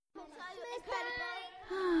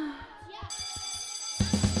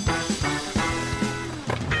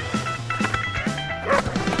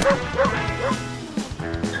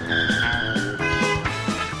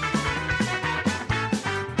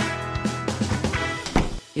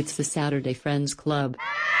It's the Saturday Friends Club.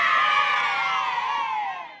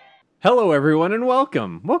 Hello, everyone, and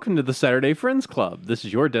welcome. Welcome to the Saturday Friends Club. This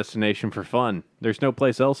is your destination for fun. There's no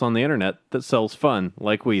place else on the internet that sells fun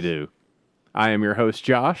like we do. I am your host,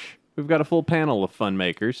 Josh. We've got a full panel of fun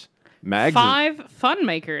makers. Mags 5 fun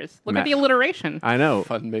makers. Look at the alliteration. I know.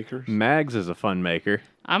 Fun makers. Mags is a fun maker.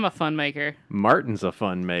 I'm a fun maker. Martin's a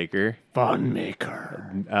fun maker. Fun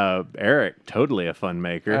maker. Eric, totally a fun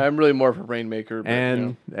maker. I'm really more of a rainmaker. But,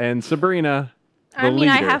 And Sabrina, the I mean,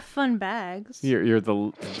 leader. I have fun bags. You're the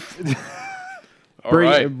All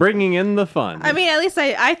right. bringing in the fun. I mean, at least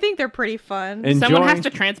I think they're pretty fun. Someone has to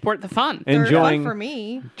transport the fun. They're enjoying fun for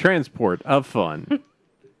me. transport of fun.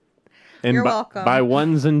 And You're welcome. By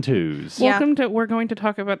ones and twos. Yeah. We're going to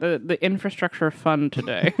talk about the infrastructure of fun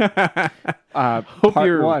today. Hope Part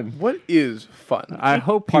you're- one. What is fun? I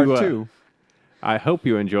hope Part you, two. I hope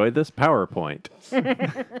you enjoyed this PowerPoint.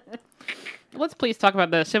 Let's please talk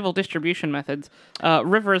about the civil distribution methods.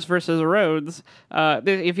 Rivers versus roads.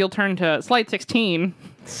 If you'll turn to slide 16.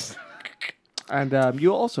 And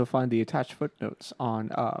you'll also find the attached footnotes on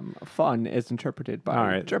fun as interpreted by All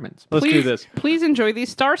right. Germans. Let's do this. Please enjoy these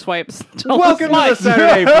star swipes. Welcome to the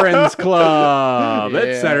Saturday Friends Club. Yeah.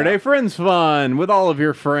 It's Saturday Friends Fun with all of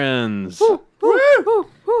your friends.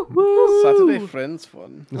 Saturday Friends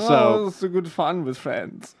fun. So it's a good fun with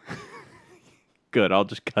friends. good. I'll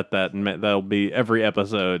just cut that, and that'll be every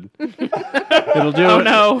episode. It'll do. Oh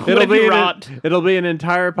no! What It'll if be you an, rot? it'll be an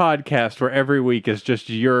entire podcast where every week is just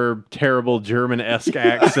your terrible German-esque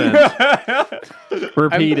accent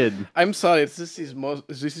repeated. I'm sorry. This is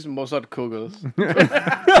Mozart Kugels.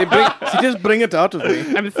 They just bring it out of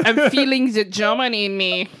me. I'm feeling the German in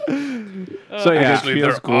me. So yeah, Actually,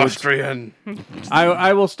 they're Austrian.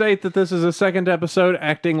 I will state that this is a second episode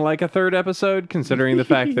acting like a third episode, considering the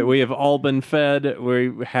fact that we have all been fed.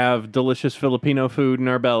 We have delicious Filipino food in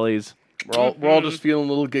our bellies. We're all just feeling a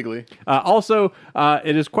little giggly. Also,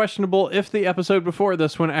 it is questionable if the episode before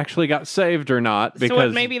this one actually got saved or not.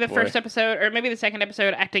 Because So maybe the first episode, or maybe the second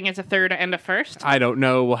episode acting as a third and a first? I don't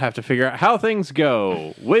know. We'll have to figure out how things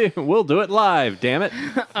go. We'll do it live, damn it.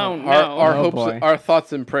 Oh no. Our Oh, hopes, boy. our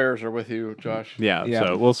thoughts and prayers are with you, Josh. Yeah, Yeah.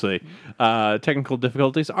 so we'll see. Technical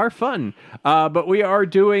difficulties are fun. But we are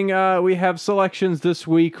doing, we have selections this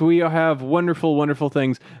week. We have wonderful, wonderful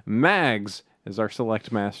things. Mags is our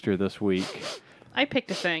select master this week. I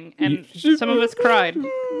picked a thing, and some of us cried.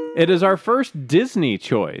 It is our first Disney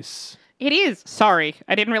choice. It is. Sorry.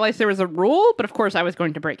 I didn't realize there was a rule, but of course I was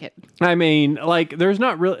going to break it. I mean, like, there's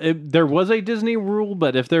not really... There was a Disney rule,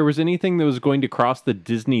 but if there was anything that was going to cross the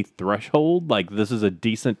Disney threshold, like, this is a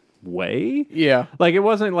decent way. Yeah. Like, it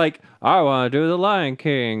wasn't like, I want to do The Lion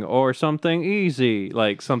King, or something easy.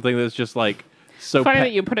 Like, something that's just, like, so... Funny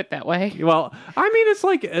that you put it that way. Well, I mean, it's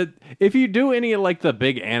like, if you do any of, like, the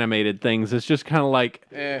big animated things, it's just kind of like,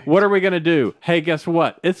 what are we going to do? Hey, guess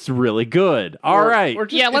what? It's really good. All right. Or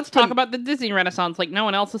just- Yeah, let's it's been- talk about the Disney Renaissance. Like, no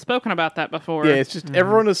one else has spoken about that before. Yeah, it's just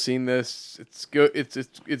everyone has seen this. It's good. It's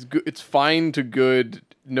good. It's fine to good.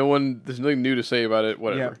 No one. There's nothing new to say about it.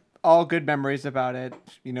 Whatever. Yeah, all good memories about it.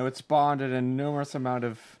 You know, it spawned an enormous amount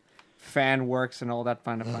of fan works and all that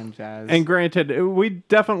kind of fun jazz. And granted, we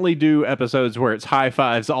definitely do episodes where it's high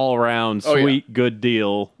fives all around, Oh, yeah. sweet, good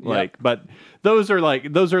deal. Like, but those are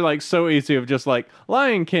like so easy of just like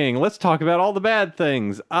Lion King. Let's talk about all the bad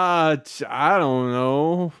things. I don't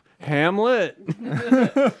know. Hamlet.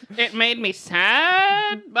 It made me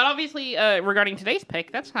sad, but obviously, regarding today's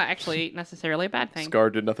pick, that's not actually necessarily a bad thing. Scar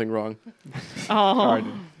did nothing wrong. Oh.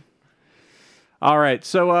 All right,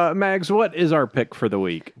 so Mags, what is our pick for the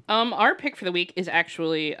week? Our pick for the week is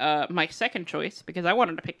actually my second choice because I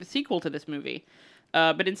wanted to pick the sequel to this movie.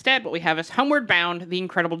 But instead, what we have is Homeward Bound: The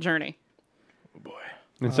Incredible Journey. Oh boy.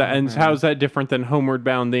 And how's that different than Homeward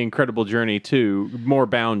Bound: The Incredible Journey 2? More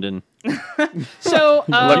boundin'. So,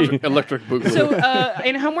 Electric Boogaloo. so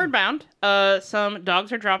in Homeward Bound, some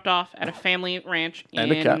dogs are dropped off at a family ranch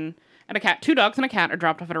And a cat. and a cat. 2 dogs and a cat are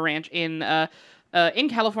dropped off at a ranch in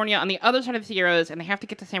California on the other side of the Sierras, and they have to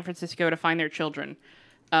get to San Francisco to find their children.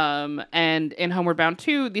 And in Homeward Bound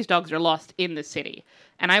 2, these dogs are lost in the city.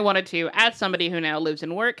 And I wanted to, as somebody who now lives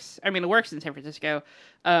and works in San Francisco,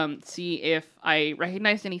 see if I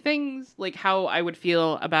recognized any things, like how I would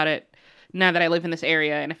feel about it now that I live in this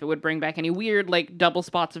area, and if it would bring back any weird, like, double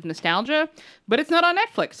spots of nostalgia. But it's not on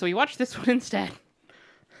Netflix, so we watched this one instead.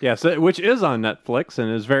 Yes, which is on Netflix and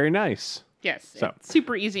is very nice. Yes, So. it's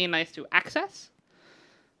super easy and nice to access.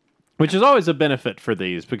 Which is always a benefit for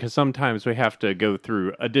these, because sometimes we have to go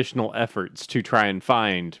through additional efforts to try and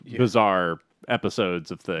find bizarre episodes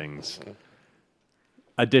of things.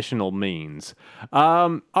 additional means.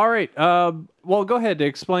 All right. Well, go ahead.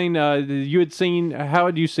 Explain. You had seen. How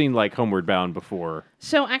had you seen like Homeward Bound before?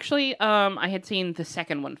 So actually, I had seen the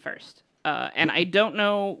second one first, and I don't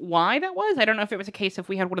know why that was. I don't know if it was a case of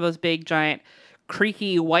we had one of those big, giant,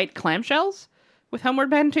 creaky white clamshells with Homeward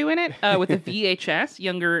Bound 2 in it, with a VHS.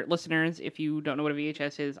 Younger listeners, if you don't know what a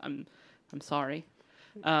VHS is, I'm sorry.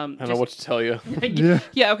 I don't know what to tell you.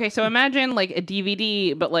 Yeah, okay, so imagine like a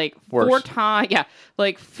DVD, but like Worse.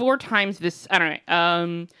 four times this. I don't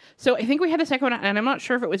know. So I think we had the second one, and I'm not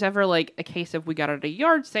sure if it was ever like a case of we got it at a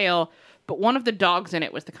yard sale, but one of the dogs in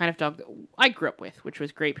it was the kind of dog that I grew up with, which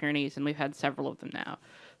was Great Pyrenees, and we've had several of them now.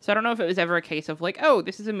 So I don't know if it was ever a case of like, oh,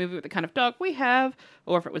 this is a movie with the kind of dog we have,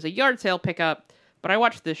 or if it was a yard sale pickup. But I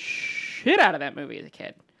watched the shit out of that movie as a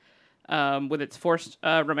kid, with its forced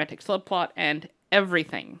romantic subplot and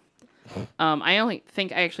everything. I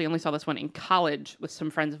actually only saw this one in college with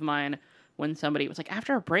some friends of mine when somebody was like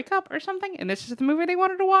after a breakup or something, and this is the movie they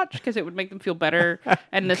wanted to watch because it would make them feel better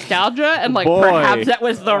and nostalgia, and like Boy. perhaps that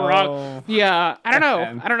was the wrong. Oh. Yeah, I don't know.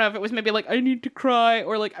 Man. I don't know if it was maybe like I need to cry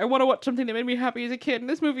or like I want to watch something that made me happy as a kid, and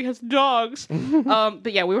this movie has dogs.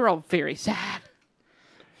 But yeah, we were all very sad.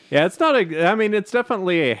 Yeah, it's not I mean, it's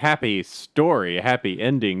definitely a happy story, a happy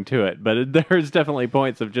ending to it, but there's definitely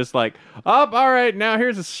points of just like, oh, all right, now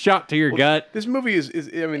here's a shot to your gut. This movie is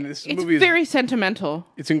I mean, this It's movie is very sentimental.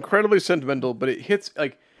 it's incredibly sentimental, but it hits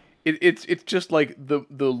like it's just like the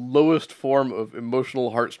lowest form of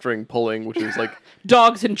emotional heartstring pulling, which is like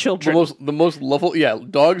Dogs and the children. most lovable,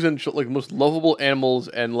 dogs and like the most lovable animals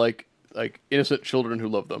and like innocent children who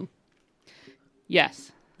love them.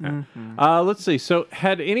 Yes. Let's see. So,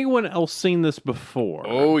 had anyone else seen this before?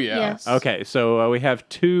 Oh yeah. Yes. Okay, so we have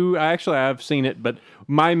two. Actually, I've seen it, but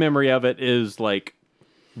my memory of it is like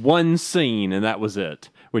one scene, and that was it,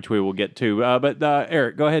 which we will get to. But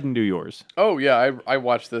Eric, go ahead and do yours. Oh yeah, I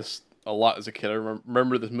watched this a lot as a kid. I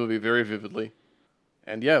remember this movie very vividly,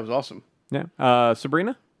 and yeah, it was awesome. Yeah.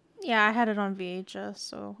 Sabrina? Yeah, I had it on VHS,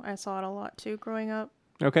 so I saw it a lot too growing up.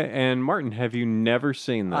 Okay, and Martin, have you never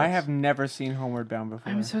seen this? I have never seen Homeward Bound before.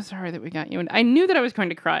 I'm so sorry that we got you. And I knew that I was going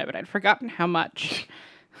to cry, but I'd forgotten how much.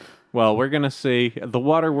 Well, we're going to see. The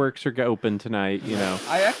waterworks are open tonight, you know.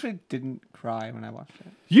 I actually didn't cry when I watched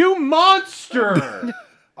it. You monster!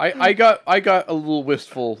 I got a little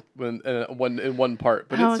wistful in one part,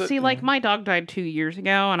 but Oh, it's see, like, my dog died 2 years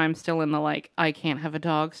ago, and I'm still in the, like, I can't have a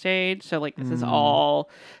dog stage. So, like, this is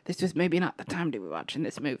all... This was maybe not the time to be watching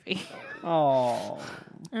this movie. Oh.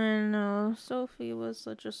 I know, Sophie was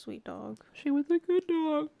such a sweet dog. She was a good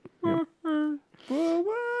dog.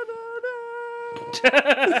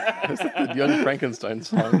 That's like the Young Frankenstein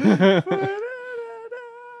song.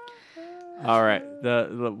 All right.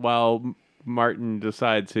 While Martin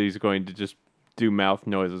decides he's going to just do mouth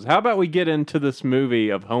noises, how about we get into this movie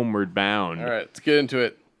of Homeward Bound? All right, let's get into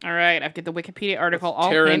it. All right, I've got the Wikipedia article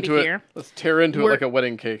all Tear handy into it. here. Let's tear into it We're- like a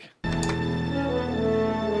wedding cake.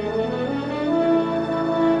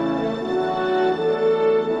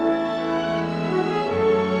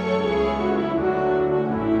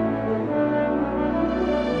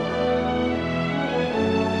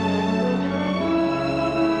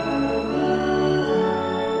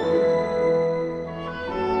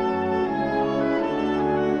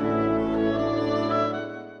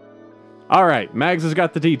 All right, Mags has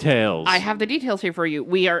got the details. I have the details here for you.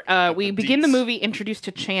 We begin the movie introduced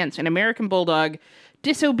to Chance, an American bulldog,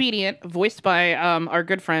 disobedient, voiced by our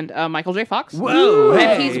good friend Michael J. Fox. Whoa,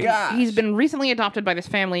 And hey. he's been recently adopted by this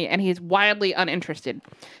family, and he's wildly uninterested.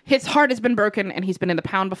 His heart has been broken, and he's been in the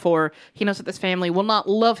pound before. He knows that this family will not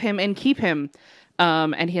love him and keep him,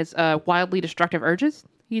 and he has wildly destructive urges.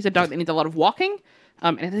 He's a dog that needs a lot of walking,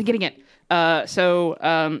 and isn't getting it.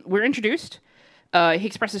 So we're introduced. He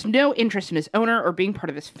expresses no interest in his owner or being part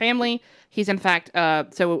of this family. He's in fact,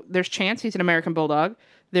 so there's Chance, he's an American bulldog.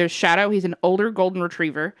 There's Shadow, he's an older golden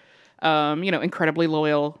retriever, incredibly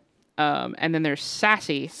loyal. And then there's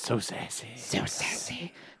Sassy. So sassy. So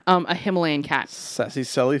sassy. A Himalayan cat. Sassy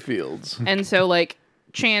Sally Fields. And so, like,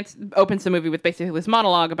 Chance opens the movie with basically this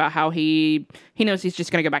monologue about how he knows he's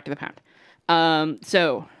just going to go back to the pound.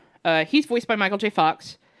 So he's voiced by Michael J.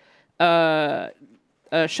 Fox.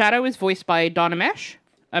 Shadow is voiced by Don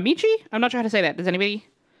Amici? I'm not sure how to say that. Did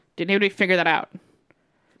anybody figure that out?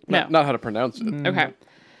 No. Not how to pronounce it. Okay.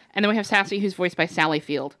 And then we have Sassy, who's voiced by Sally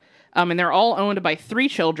Field. And they're all owned by 3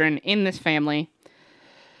 children in this family.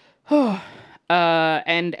 And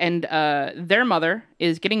their mother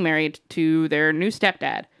is getting married to their new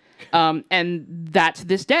stepdad. And that's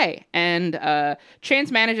this day. And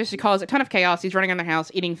Chance manages to cause a ton of chaos. He's running around the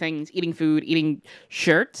house, eating things, eating food, eating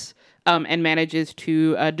shirts. and manages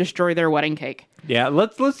to destroy their wedding cake. Yeah,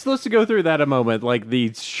 let's go through that a moment. Like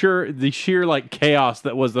the sheer like chaos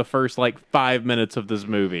that was the first like 5 minutes of this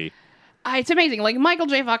movie. It's amazing. Like Michael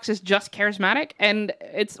J. Fox is just charismatic, and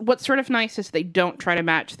it's what's sort of nice is they don't try to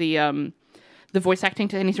match the voice acting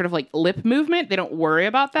to any sort of like lip movement. They don't worry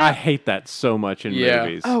about that. I hate that so much in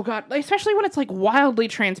movies. Oh god, especially when it's like wildly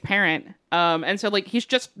transparent. And so like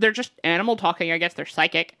they're just animal talking. I guess they're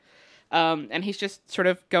psychic. And he's just sort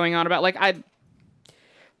of going on about like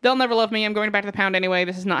they'll never love me. I'm going back to the pound anyway.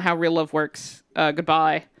 This is not how real love works.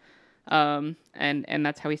 Goodbye. And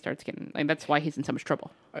that's how he starts getting. Like, that's why he's in so much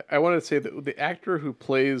trouble. I wanted to say that the actor who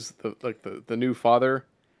plays the new father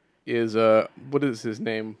is what is his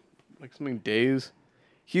name? Like something Days.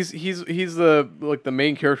 He's the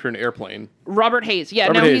main character in Airplane. Robert Hayes. Yeah,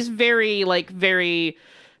 Robert Hayes. He's very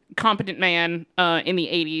competent man in the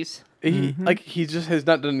 80s. He just has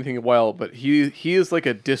not done anything in a while, but he is like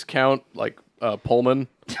a discount like Pullman.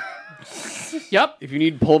 Yep. If you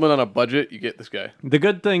need Pullman on a budget, you get this guy. The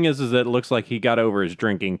good thing is that it looks like he got over his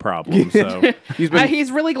drinking problem. So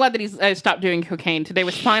He's really glad that he's stopped doing cocaine. Today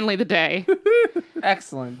was finally the day.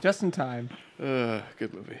 Excellent. Just in time.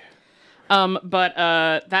 Good movie. But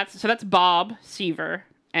that's Bob Seaver,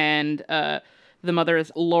 and the mother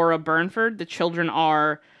is Laura Burnford. The children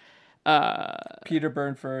are Peter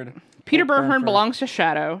Burnford. Peter Burnford belongs to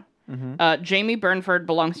Shadow. Mm-hmm. Jamie Burnford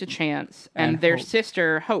belongs to Chance, and their Hope.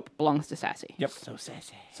 sister Hope belongs to Sassy. Yep. So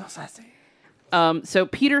sassy. So sassy. So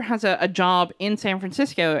Peter has a job in San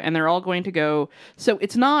Francisco, and they're all going to go. So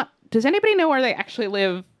it's not. Does anybody know where they actually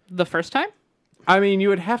live the first time? I mean, you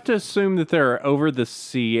would have to assume that they're over the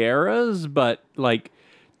Sierras, but like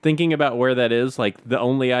thinking about where that is, like the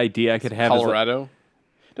only idea I could have Colorado.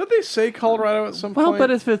 Don't they say Colorado at some is point? but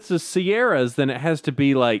if it's the Sierras, then it has to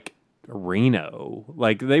be like Reno.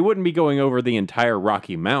 Like they wouldn't be going over the entire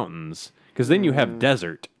Rocky Mountains because then you have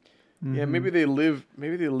desert. Yeah, maybe they live.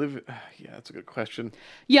 Yeah, that's a good question.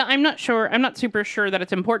 Yeah, I'm not sure. I'm not super sure that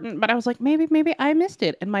it's important, but I was like, maybe I missed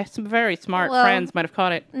it, and some very smart friends might have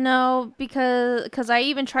caught it. No, because I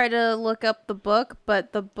even tried to look up the book,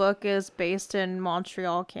 but the book is based in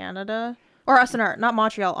Montreal, Canada. Or, sorry, not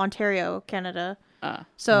Montreal, Ontario, Canada.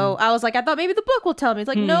 So I was like, I thought maybe the book will tell me. It's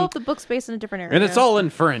like, nope, the book's based in a different area. And it's all in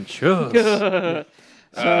French. Ugh.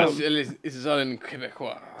 This is all in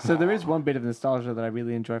Quebecois. So there is one bit of nostalgia that I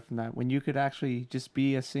really enjoy from that. When you could actually just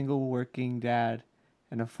be a single working dad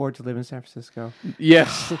and afford to live in San Francisco.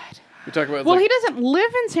 Yes. We talk about. Well, he doesn't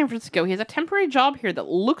live in San Francisco. He has a temporary job here that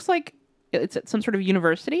looks like it's at some sort of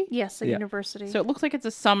university. Yes, a university. So it looks like it's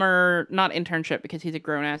a summer, not internship, because he's a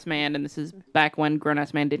grown-ass man, and this is back when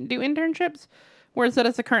grown-ass men didn't do internships. Whereas that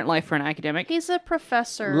is the current life for an academic. He's a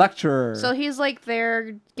professor. Lecturer. So he's like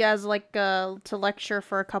there as like to lecture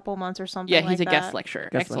for a couple months or something. Yeah, he's like a that. guest lecturer.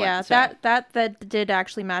 Guest Excellent. Yeah, So- that did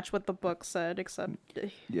actually match what the book said, except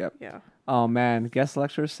Yep. yeah. Oh man, guest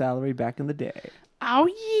lecturer salary back in the day. Oh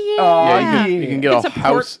Oh, yeah. You can get It's a a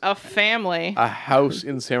house. a family. A house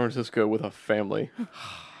in San Francisco with a family.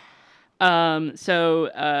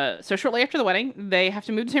 So shortly after the wedding, they have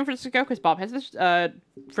to move to San Francisco because Bob has this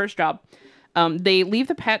first job. They leave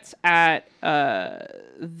the pets at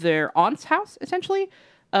their aunt's house, essentially,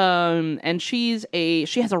 and she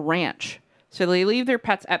has a ranch. So they leave their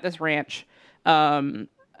pets at this ranch. Shadow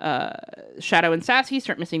and Sassy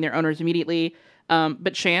start missing their owners immediately.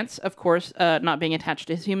 But Chance, of course, not being attached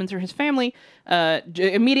to his humans or his family,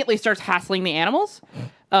 immediately starts hassling the animals.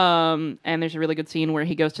 And there's a really good scene where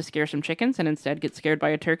he goes to scare some chickens and instead gets scared by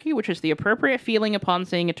a turkey, which is the appropriate feeling upon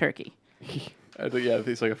seeing a turkey. Yeah,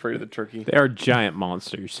 he's like afraid of the turkey. They are giant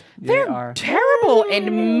monsters. They are. Terrible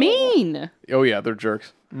and mean. Oh yeah, they're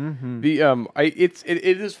jerks. Mm-hmm.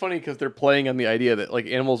 It is funny because they're playing on the idea that like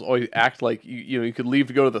animals always act like you could leave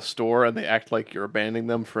to go to the store and they act like you're abandoning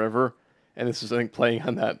them forever. And this is, I think, playing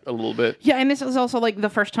on that a little bit. Yeah, and this is also like the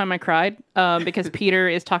first time I cried because Peter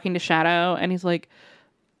is talking to Shadow and he's like,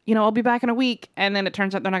 I'll be back in a week, and then it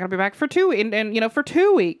turns out they're not going to be back for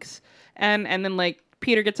 2 weeks, and then like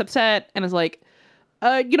Peter gets upset and is like,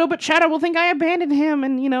 but Shadow will think I abandoned him,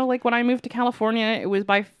 and like when I moved to California, it was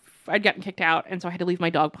I'd gotten kicked out, and so I had to leave my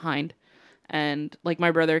dog behind, and like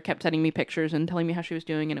my brother kept sending me pictures and telling me how she was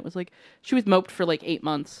doing, and it was like she was moped for like 8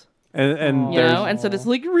 months. And And so this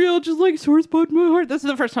like real just like sore spot in my heart. This is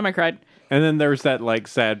the first time I cried. And then there's that like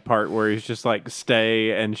sad part where he's just like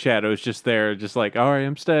stay and Shadow's just there just like all right,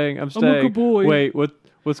 I'm staying. a good boy. Wait,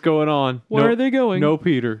 what's going on? Where are they going? No,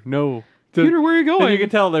 Peter. No. Peter, where are you And going? you can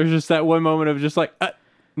tell there's just that one moment of just like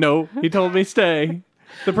no, he told me stay.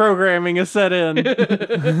 The programming is set in.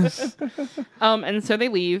 And so they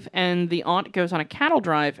leave, and the aunt goes on a cattle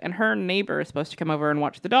drive, and her neighbor is supposed to come over and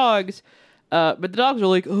watch the dogs. But the dogs are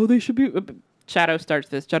like, oh, they should be... Shadow starts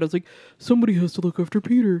this. Shadow's like, somebody has to look after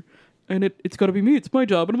Peter. And it's got to be me. It's my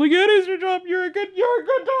job. And I'm like, yeah, it is your job. You're a good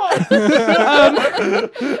dog.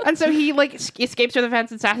 And so he like escapes through the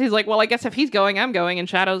fence, and Sassy's like, well, I guess if he's going, I'm going. And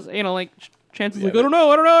Shadow's, like, Chance is like, I don't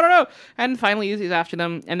know. And finally he's after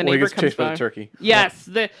them, and the neighbor gets comes chased by by. the turkey. Yes,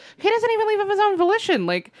 he doesn't even leave of his own volition.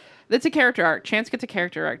 Like, it's a character arc. Chance gets a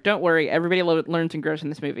character arc. Don't worry, everybody learns and grows in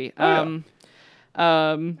this movie.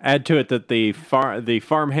 Add to it that the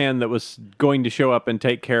farmhand that was going to show up and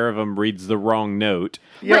take care of him reads the wrong note.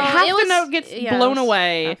 Yeah. Right, half it the was- note gets yeah, blown it was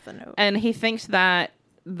away, half the note. and he thinks that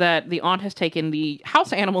the aunt has taken the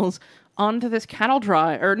house animals onto this cattle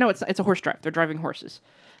drive. Or no, it's a horse drive. They're driving horses.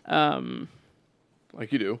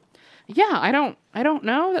 Like you do. Yeah, I don't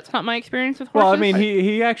know. That's not my experience with horses. Well, I mean,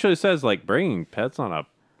 he actually says, like, bringing pets on a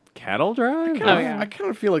cattle drive? I kind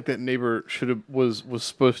of feel like that neighbor was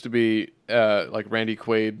supposed to be like Randy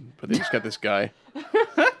Quaid, but they just got this guy.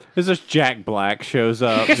 Is this Jack Black shows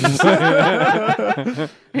up?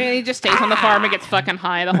 And he just stays on the farm and gets fucking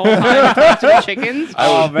high the whole time and talks to the chickens.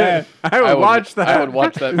 Oh man, I would watch that. I would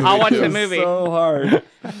watch that movie I'll watch too. the movie. so hard.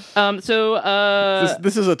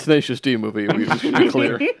 This is a Tenacious D movie, we should be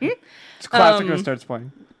clear. It's classic when it starts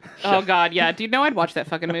playing. Oh god, yeah. Do you know I'd watch that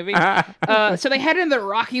fucking movie? So they head into the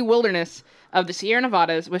rocky wilderness of the Sierra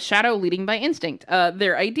Nevadas with Shadow leading by instinct.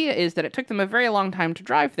 Their idea is that it took them a very long time to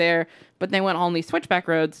drive there, but they went on these switchback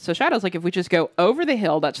roads. So Shadow's like, if we just go over the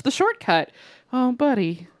hill, that's the shortcut. Oh,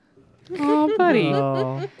 buddy. Oh, buddy.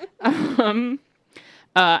 Oh.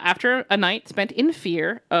 After a night spent in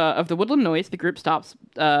fear of the woodland noise, the group stops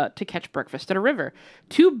to catch breakfast at a river.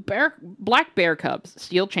 Two black bear cubs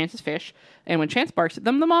steal Chance's fish, and when Chance barks at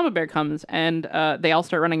them, the mama bear comes, and they all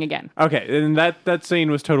start running again. Okay, and that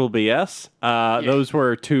scene was total BS. Those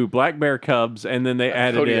were two black bear cubs, and then they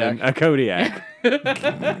added Kodiak. in a Kodiak.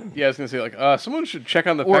 Yeah, I was gonna say like someone should check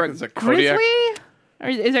on the Or fact that it's a Kodiak. grizzly? Or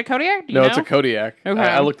is it Kodiak? Do you No, know? it's a Kodiak. Okay.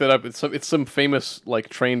 I looked it up. It's some famous like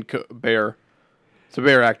trained bear. It's a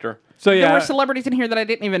bear actor. So There yeah, were celebrities in here that I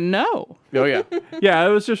didn't even know. Oh yeah. yeah, it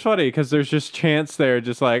was just funny because there's just Chance there,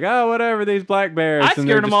 just like, oh, whatever, these black bears. I and they're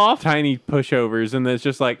scared 'em just off. Tiny pushovers, and it's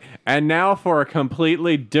just like, and now for a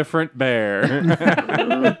completely different bear.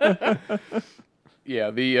 Yeah.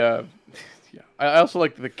 Yeah. I also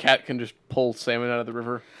like that the cat can just pull salmon out of the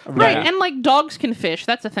river. Right, Yeah. and like dogs can fish.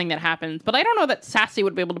 That's a thing that happens. But I don't know that Sassy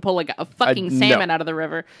would be able to pull like a fucking no. salmon out of the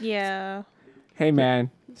river. Yeah. Hey man,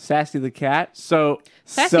 Sassy the cat. So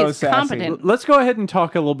Sassy So is sassy. competent. let's go ahead and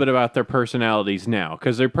talk a little bit about their personalities now,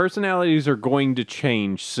 because their personalities are going to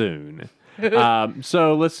change soon.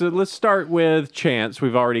 So let's start with Chance.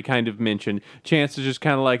 We've already kind of mentioned Chance is just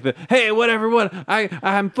kind of like the hey, whatever, what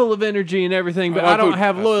I'm full of energy and everything, but I don't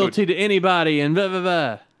have loyalty to anybody and blah blah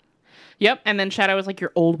blah. Yep, and then Shadow is like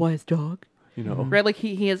your old wise dog. You know, Right, like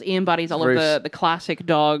he embodies all Very of the classic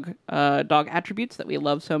dog attributes that we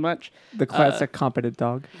love so much. The classic competent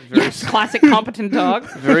dog. Yes, classic competent dog.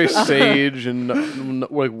 Very sage and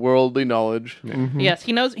like worldly knowledge. Yes,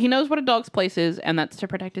 he knows what a dog's place is, and that's to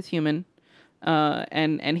protect his human.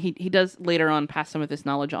 And he does later on pass some of this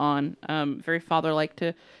knowledge on. Very father-like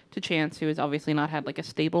to Chance, who has obviously not had like a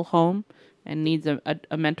stable home and needs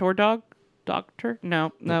a mentor dog. Doctor?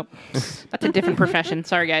 No. That's a different profession.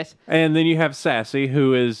 Sorry, guys. and then you have Sassy,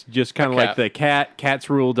 who is just kind of cat. like the cat. Cats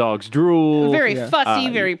rule, dogs drool. Very Yeah. fussy,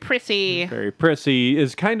 very prissy. Very prissy,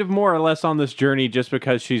 is kind of more or less on this journey just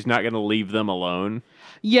because she's not going to leave them alone.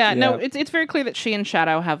 Yeah, no, Yeah. it's very clear that she and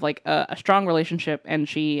Shadow have like a strong relationship, and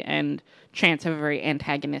she and Chance have a very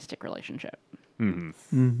antagonistic relationship.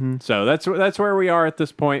 So that's where we are at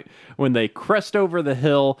this point. When they crest over the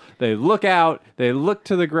hill, they look out, they look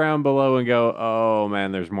to the ground below and go, oh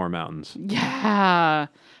man, there's more mountains. Yeah,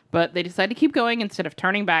 but they decide to keep going instead of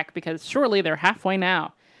turning back because surely they're halfway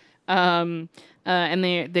now. And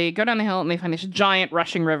they go down the hill and they find this giant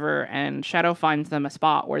rushing river, and Shadow finds them a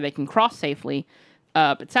spot where they can cross safely.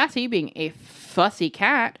 But Sassy, being a fussy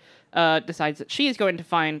cat, decides that she is going to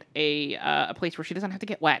find a place where she doesn't have to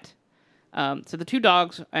get wet. So the two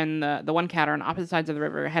dogs and the one cat are on opposite sides of the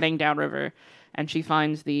river, heading downriver, and she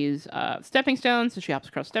finds these stepping stones. So she hops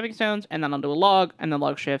across stepping stones and then onto a log, and the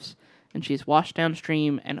log shifts, and she's washed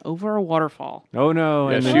downstream and over a waterfall. Oh no!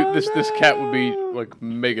 Yeah, and then- this cat would be like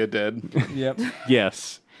mega dead. Yep.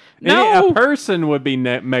 yes, No! a person would be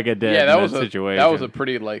mega dead. Yeah, in that situation. that was a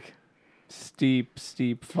pretty like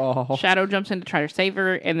Steep fall. Shadow jumps in to try to save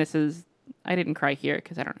her, and this is I didn't cry here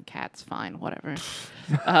because I don't know cats. Fine, whatever.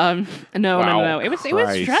 No. It was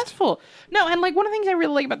Christ. stressful. No, and like one of the things I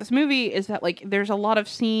really like about this movie is that like there's a lot of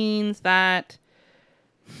scenes that.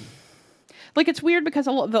 Like, it's weird because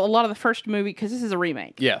a lot of the first movie, because this is a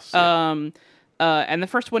remake. Yes. And the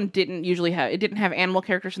first one didn't have animal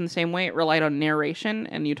characters in the same way. It relied on narration,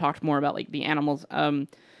 and you talked more about, like, the animals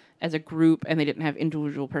as a group, and they didn't have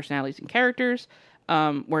individual personalities and characters.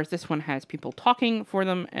 Whereas this one has people talking for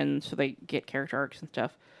them, and so they get character arcs and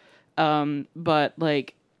stuff. But,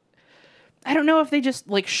 like, I don't know if they just,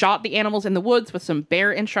 like, shot the animals in the woods with some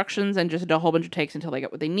bear instructions and just did a whole bunch of takes until they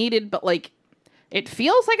got what they needed, but, like, it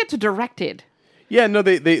feels like it's directed. Yeah, no,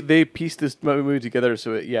 they pieced this movie together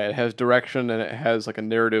so it has direction and it has like a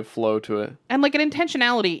narrative flow to it. And like an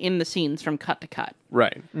intentionality in the scenes from cut to cut.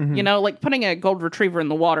 Right. Mm-hmm. You know, like putting a gold retriever in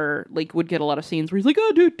the water like would get a lot of scenes where he's like,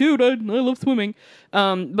 oh, dude, I love swimming.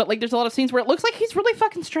 But like there's a lot of scenes where it looks like he's really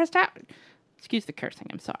fucking stressed out. Excuse the cursing,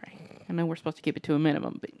 I'm sorry. I know we're supposed to keep it to a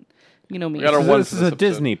minimum, but you know me. This is a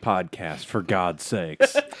Disney podcast, for God's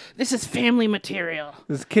sakes. This is family material.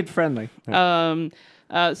 This is kid friendly.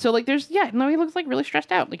 So like he looks like really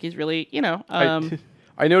stressed out. Like he's really,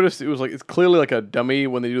 I noticed it was like it's clearly like a dummy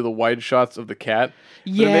when they do the wide shots of the cat.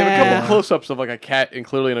 But Yeah. they have a couple close-ups of like a cat and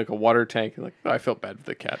clearly in like a water tank. And like I felt bad for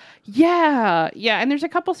the cat. Yeah. And there's a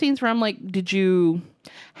couple scenes where I'm like,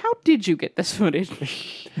 how did you get this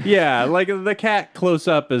footage? Yeah, like the cat close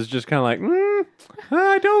up is just kind of like,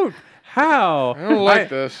 I don't. How? I don't like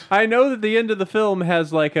this. I know that the end of the film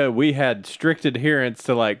has like we had strict adherence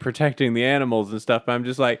to like protecting the animals and stuff. But I'm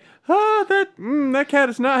just like, that cat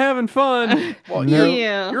is not having fun. Well,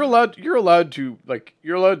 Yeah. you're allowed to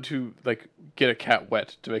get a cat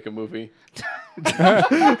wet to make a movie. There's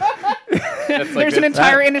an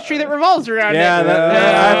entire industry that revolves around Yeah, it.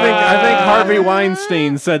 I think Harvey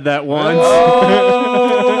Weinstein said that once.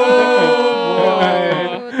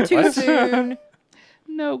 Oh, too soon.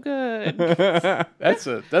 No good. That's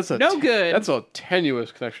a No good. That's a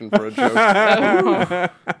tenuous connection for a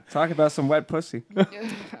joke. Talk about some wet pussy.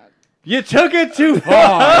 You took it too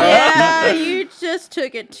far. Yeah, you just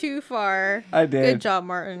took it too far. I did. Good job,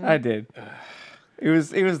 Martin. I did. It was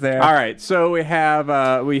there. All right, so we have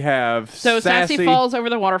So Sassy falls over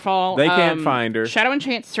the waterfall. They can't find her. Shadow and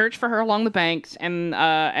Chance search for her along the banks, and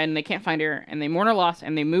they can't find her, and they mourn her loss,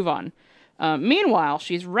 and they move on. Meanwhile,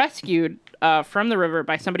 she's rescued from the river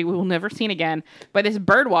by somebody we will never see again, by this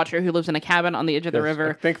bird watcher who lives in a cabin on the edge of the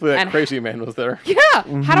river. Thankfully, that And- crazy man was there. Yeah.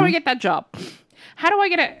 How do I get that job? How do I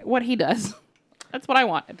get what he does? That's what I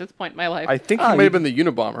want at this point in my life. I think he might have been the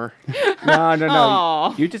Unabomber. No.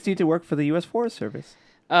 Aw. You just need to work for the U.S. Forest Service.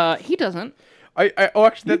 He doesn't.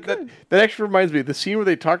 Actually, that actually reminds me. The scene where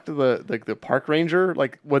they talk to the park ranger,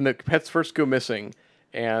 like when the pets first go missing,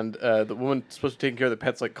 and the woman supposed to take care of the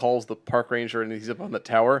pets like calls the park ranger, and he's up on the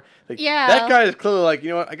tower. Like, Yeah. that guy is clearly like, you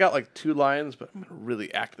know what? I got like 2 lines, but I'm gonna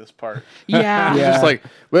really act this part. Yeah. Yeah. Just like,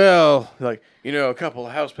 well, like a couple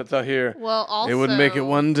of house pets out here. Well, also, They wouldn't make it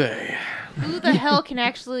one day. Who the hell can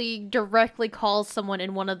actually directly call someone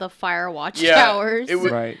in one of the fire watch towers? It was,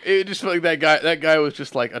 Right. It just felt like that guy. That guy was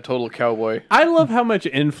just like a total cowboy. I love how much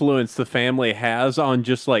influence the family has on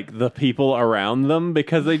just like the people around them,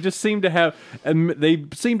 because they just seem to have, and they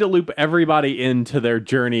seem to loop everybody into their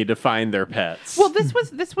journey to find their pets. Well, this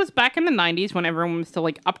was back in the 90s when everyone was still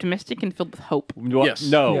like optimistic and filled with hope. Yes.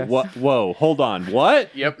 No. Yes. What? Whoa. Hold on.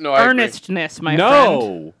 What? Yep. No. I agree. Earnestness, my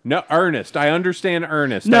friend. No. Ernest. I understand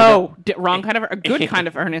Ernest. No, wrong kind of a good kind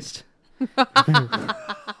of earnest.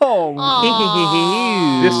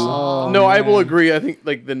 Oh, No, I will agree. I think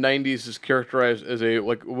like the '90s is characterized as a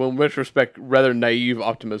well, in retrospect, rather naive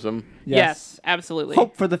optimism. Yes, absolutely.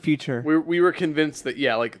 Hope for the future. We were convinced that the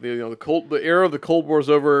era of the Cold War is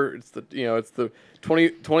over. It's the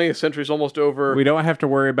 20th century is almost over. We don't have to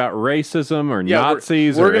worry about racism or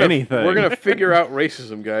Nazis we're or gonna, anything. We're gonna figure out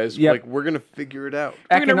racism, guys. Yep. Like we're gonna figure it out.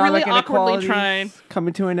 We're gonna really Economic awkwardly inequalities try.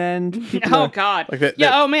 coming to an end. People Oh are- God! Like that-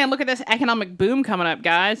 yeah. that- Oh man, look at this economic boom coming up,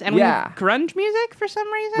 guys. And we Yeah. have grunge music for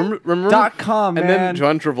some reason. Remember? .com, And man. then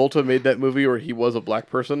John Travolta made that movie where he was a black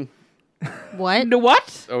person. What? No,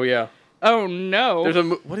 what? Oh yeah. Oh no!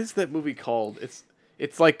 There's what is that movie called? It's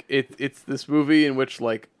this movie in which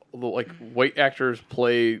like white actors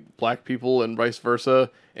play black people and vice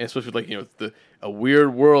versa, and it's supposed to be like a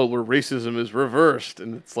weird world where racism is reversed,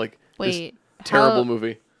 and it's like Wait, this terrible how-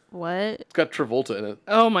 movie. What? It's got Travolta in it.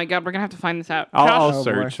 Oh my God, we're gonna have to find this out. I'll Josh, Oh,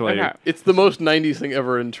 search boy. later. Okay. It's the most '90s thing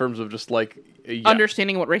ever in terms of just like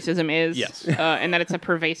Understanding what racism is. Yes. And that it's a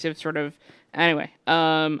pervasive sort of. Anyway,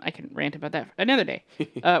 I can rant about that another day.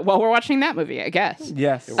 While we're watching that movie, I guess.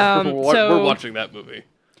 Yes. Um, we're so- watching that movie.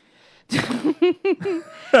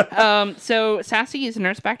 So Sassy is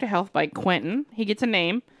nursed back to health by Quentin. He gets a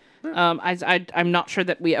name. I'm not sure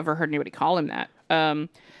that we ever heard anybody call him that.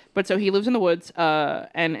 But so he lives in the woods,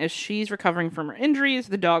 and as she's recovering from her injuries,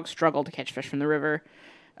 the dogs struggle to catch fish from the river.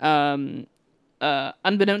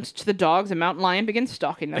 Unbeknownst to the dogs, a mountain lion begins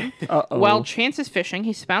stalking them. While Chance is fishing,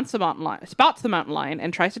 he spots the mountain lion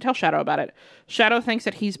and tries to tell Shadow about it. Shadow thinks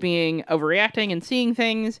that he's being overreacting and seeing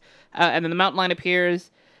things, and then the mountain lion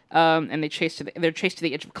appears, and they're chased to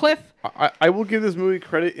the edge of a cliff. I will give this movie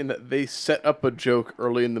credit in that they set up a joke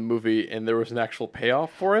early in the movie, and there was an actual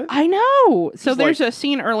payoff for it. I know. So there's a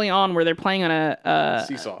scene early on where they're playing on a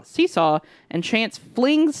seesaw, and Chance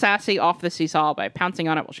flings Sassy off the seesaw by pouncing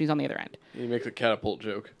on it while she's on the other end. He makes a catapult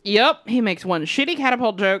joke. Yep, he makes one shitty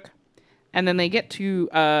catapult joke, and then they get to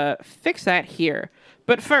fix that here.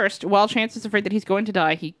 But first, while Chance is afraid that he's going to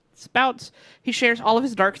die, he shares all of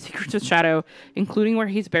his dark secrets with Shadow, including where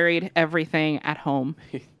he's buried everything at home.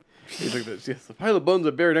 He's like this. Yes, the pile of bones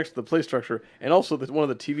are buried next to the play structure, and also one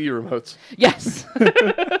of the TV remotes. Yes.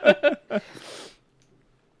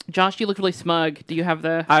 Josh, you look really smug. Do you have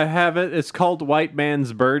the... I have it. It's called White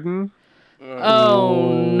Man's Burden.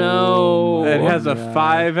 Oh, no. It has a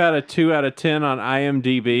 5 out of 2 out of 10 on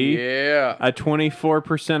IMDb. Yeah. A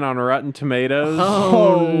 24% on Rotten Tomatoes.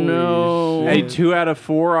 Oh, no. A 2 out of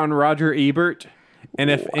 4 on Roger Ebert. And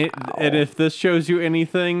if this shows you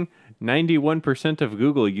anything, 91% of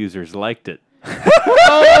Google users liked it.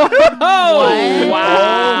 Wow. Oh,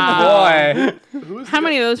 boy. How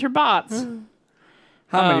many of those are bots?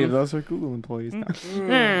 How many of those are Google employees now?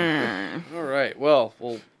 All right. Well,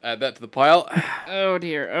 we'll add that to the pile. Oh,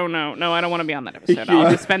 dear. Oh, no. No, I don't want to be on that episode.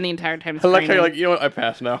 I'll just spend the entire time I like how screaming. you're like, you know what? I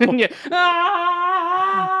pass now. Yeah.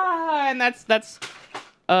 Ah! And that's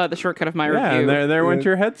the shortcut of my Yeah, review. and there went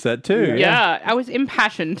your headset too. Yeah, I was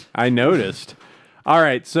impassioned. I noticed. All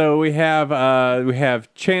right, so we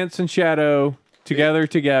have Chance and Shadow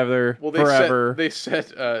together Well, forever. They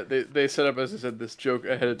set up, as I said, this joke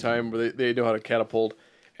ahead of time where they know how to catapult,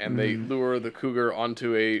 and they lure the cougar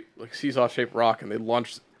onto a seesaw-shaped rock, and they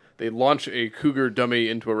launch a cougar dummy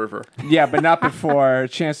into a river. Yeah, but not before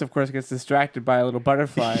Chance, of course, gets distracted by a little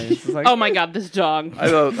butterfly. It's like, Oh my god, this dog I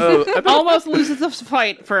thought almost loses the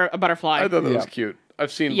fight for a butterfly. that was cute.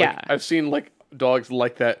 I've seen dogs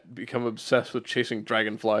like that become obsessed with chasing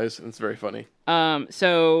dragonflies, and it's very funny.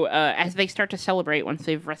 So as they start to celebrate once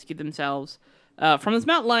they've rescued themselves from this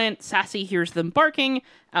mountain lion, Sassy hears them barking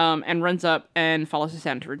and runs up and follows us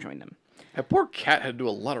down to rejoin them. That poor cat had to do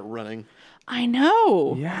a lot of running. I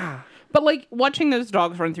know. yeah. But like watching those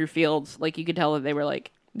dogs run through fields, like you could tell that they were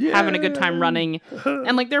like having a good time running,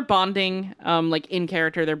 and like they're bonding, like in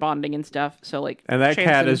character, they're bonding and stuff. So like, and that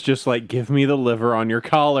cat is just like, give me the liver on your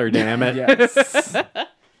collar, damn it. Yes.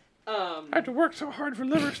 I had to work so hard for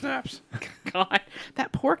liver snaps. God,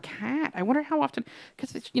 that poor cat. I wonder how often,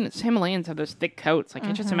 because Himalayans have those thick coats. Like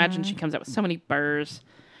I just imagine she comes out with so many burrs.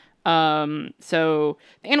 So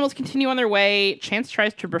the animals continue on their way. Chance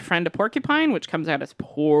tries to befriend a porcupine, which comes out as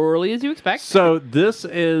poorly as you expect. So this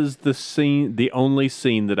is the only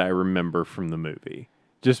scene that I remember from the movie.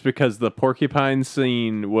 Just because the porcupine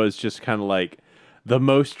scene was just kind of like the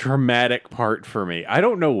most traumatic part for me. I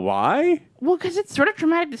don't know why. Well, because it's sort of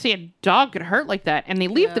traumatic to see a dog get hurt like that, and they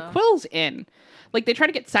leave the quills in. Like, they try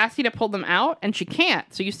to get Sassy to pull them out, and she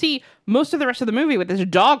can't. So you see most of the rest of the movie with this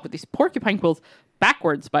dog with these porcupine quills,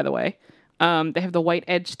 backwards, by the way. They have the white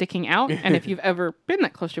edge sticking out, and if you've ever been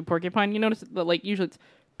that close to a porcupine, you notice that, like, usually it's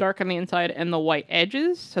dark on the inside and the white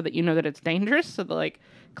edges, so that you know that it's dangerous. So the, like,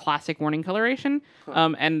 classic warning coloration.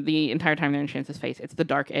 And the entire time they're in Chance's face, it's the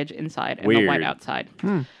dark edge inside and the white outside.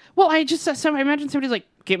 Well, I imagine somebody's like,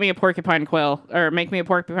 get me a porcupine quill, or make me a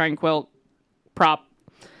porcupine quill prop.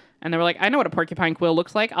 And they were like, I know what a porcupine quill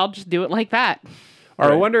looks like. I'll just do it like that.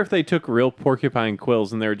 Or I wonder if they took real porcupine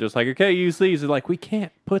quills and they were just like, okay, use these. They're like, we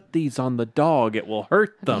can't put these on the dog. It will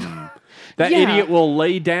hurt them. That idiot will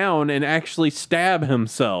lay down and actually stab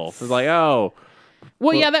himself. It's like, oh.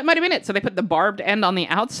 Well, yeah, that might have been it. So they put the barbed end on the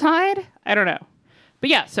outside. I don't know. But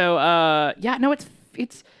yeah, so, no,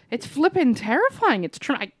 it's flippin' terrifying. It's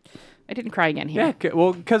true. I didn't cry again here. Yeah,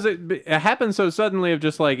 well, because it happened so suddenly of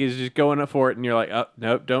just like, he's just going up for it, and you're like, oh,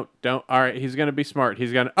 no, don't. All right, he's going to be smart.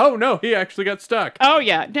 He's going to, oh, no, he actually got stuck. Oh,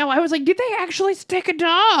 yeah. No, I was like, did they actually stick a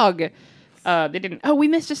dog? They didn't. Oh, we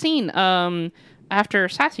missed a scene after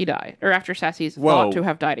Sassy died, or after Sassy's thought to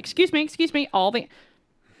have died. Excuse me.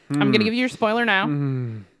 I'm going to give you your spoiler now.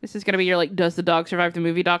 This is going to be your, like, does the dog survive the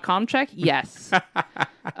movie.com check? Yes.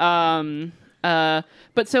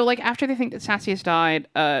 But so, like, after they think that Sassy has died,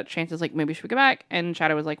 Chance is like, maybe we should go back. And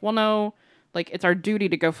Shadow was like, well, no, Like, it's our duty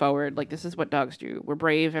to go forward. Like, this is what dogs do. We're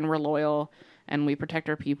brave and we're loyal and we protect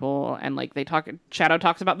our people. And, like, Shadow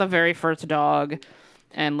talks about the very first dog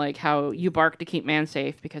and, like, how you bark to keep man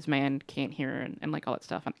safe because man can't hear and like, all that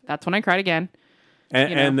stuff. And that's when I cried again.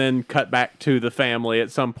 And then cut back to the family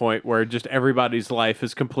at some point where just everybody's life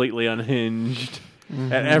is completely unhinged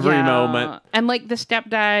at every moment. And, like, the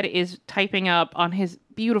stepdad is typing up on his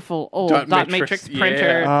beautiful old dot matrix matrix,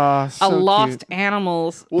 printer yeah. a So Lost cute.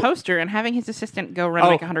 Animals poster and having his assistant go run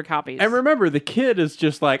and make 100 copies. And remember, the kid is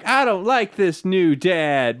just like, I don't like this new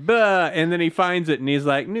dad, but... And then he finds it and he's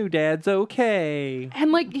like, new dad's okay.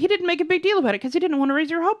 And, like, he didn't make a big deal about it because he didn't want to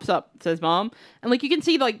raise your hopes up, says Mom. And, like, you can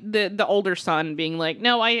see, like, the older son being like,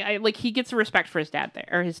 no, I like, he gets a respect for his dad there,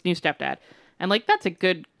 or his new stepdad. And, like, that's a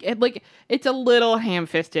good, it's a little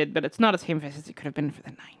ham-fisted, but it's not as ham-fisted as it could have been for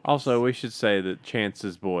the 90s. Also, we should say that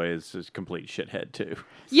Chance's boy is a complete shithead, too.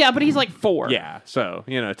 Yeah, but he's, like, 4. Yeah, so,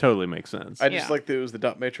 it totally makes sense. I just Yeah. like that it was the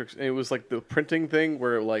dot matrix, and it was like the printing thing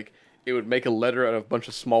where like it would make a letter out of a bunch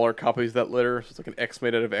of smaller copies of that letter. So it's like an X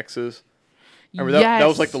made out of X's. Remember that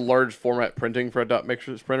was like the large format printing for a dot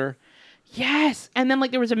matrix printer. Yes, and then,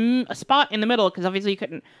 like, there was a spot in the middle because obviously you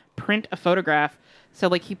couldn't print a photograph. So,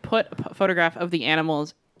 like, he put a photograph of the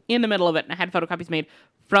animals in the middle of it and had photocopies made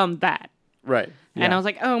from that. Right. And I was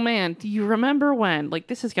like, oh, man, do you remember when? Like,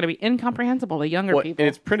 this is going to be incomprehensible to younger people. And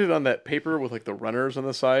it's printed on that paper with like the runners on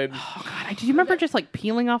the side. Oh, God, do you remember just, like,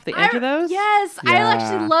 peeling off the edge of those? Yes, I Yeah.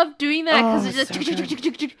 actually love doing that because it's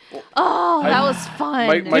just. That was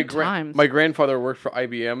fun. My grandfather worked for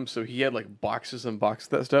IBM, so he had like boxes and boxes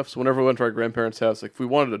of that stuff. So whenever we went to our grandparents' house, like if we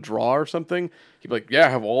wanted to draw or something, he'd be like, "Yeah,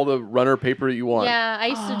 have all the runner paper that you want." Yeah, I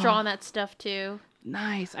used to draw on that stuff too.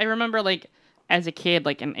 Nice. I remember, like, as a kid,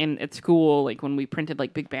 like, in at school, like, when we printed,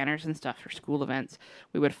 like, big banners and stuff for school events,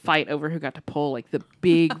 we would fight over who got to pull, like, the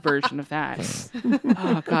big version of that.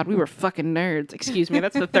 Oh, God, we were fucking nerds. Excuse me,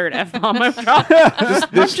 that's the third F-bomb I've dropped. This,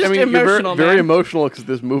 just you're emotional, very man. emotional because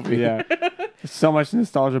this movie. Yeah. There's so much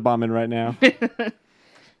nostalgia bombing right now.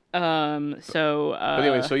 So, But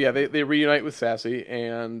anyway, so yeah, they reunite with Sassy,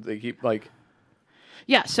 and they keep like.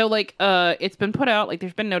 yeah, so, like, it's been put out, like,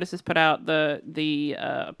 there's been notices put out.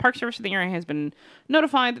 The Park Service of the area has been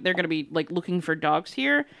notified that they're going to be, like, looking for dogs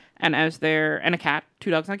here, and and a cat,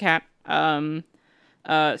 2 dogs and a cat.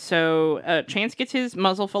 So Chance gets his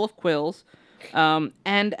muzzle full of quills,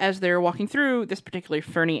 and as they're walking through this particular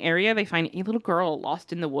ferny area, they find a little girl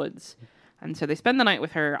lost in the woods. And so they spend the night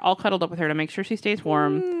with her, all cuddled up with her to make sure she stays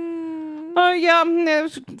warm. Oh, yeah,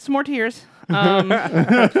 there's some more tears. Oh,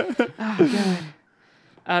 God.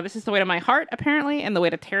 This is the way to my heart, apparently, and the way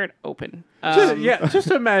to tear it open. Just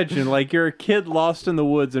imagine, like, you're a kid lost in the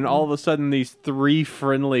woods, and all of a sudden these 3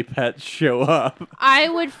 friendly pets show up. I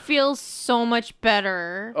would feel so much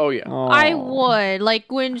better. Oh yeah. I would.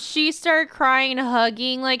 Like, when she started crying and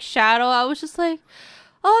hugging, like, Shadow, I was just like,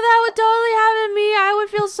 oh, that would totally happen to me. I would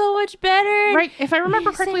feel so much better. Right, if I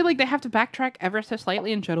remember correctly, like, they have to backtrack ever so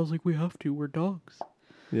slightly, and Shadow's like, we have to, we're dogs.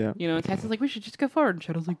 Yeah. You know, and Tess is like, we should just go forward, and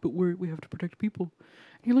Shadow's like, but we have to protect people.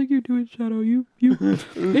 And you're like, you do it, Shadow, you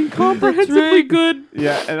incomprehensibly good.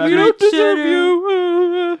 Yeah, and We don't deserve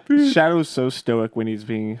you. Shadow's so stoic when he's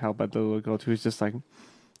being held by the little girl too. He's just like,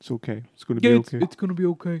 it's okay. It's gonna be okay. It's gonna be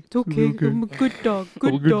okay. It's okay. okay. I'm a good dog.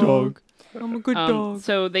 I'm a good dog. I'm a good dog.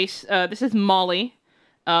 So this is Molly.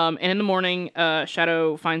 And in the morning,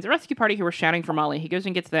 Shadow finds a rescue party who are shouting for Molly. He goes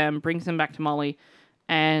and gets them, brings them back to Molly,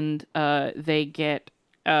 and Molly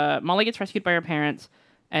gets rescued by her parents,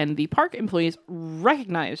 and the park employees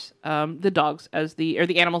recognize the dogs as the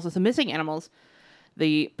animals as the missing animals.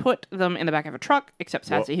 They put them in the back of a truck, except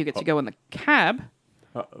Sassy, who gets to go in the cab.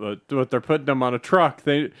 But they're putting them on a truck.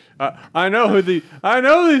 I know these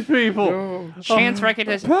people. Chance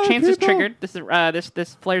recognizes. Chance is triggered. This is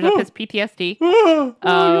this flares up his PTSD.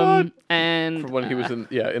 And From when he was in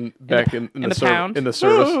the pound. in the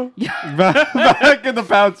service. Back in the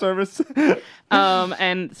pound service.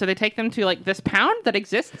 and so they take them to, like, this pound that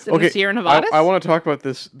exists in the Sierra Nevadas. I want to talk about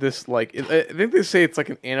this like I think they say it's like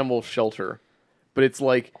an animal shelter, but it's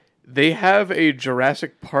like they have a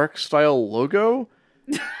Jurassic Park style logo.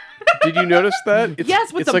 Did you notice that?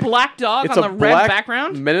 Yes, with it's the black dog it's on a the red black,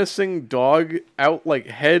 background. menacing dog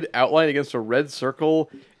head outlined against a red circle,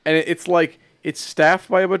 and it's like it's staffed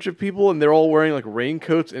by a bunch of people, and they're all wearing like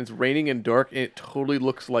raincoats, and it's raining and dark, and it totally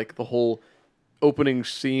looks like the whole opening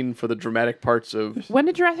scene for the dramatic parts of. When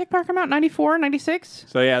did Jurassic Park come out? 94, 96?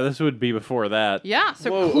 So yeah, this would be before that. Yeah, so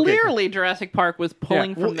Whoa, okay. clearly Jurassic Park was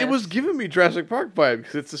pulling from Well, this. it was giving me Jurassic Park vibe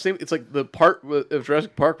because it's the same. It's like the part of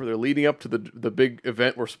Jurassic Park where they're leading up to the big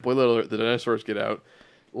event where, spoiler alert, the dinosaurs get out.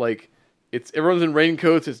 Like everyone's in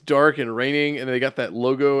raincoats. It's dark and raining, and they got that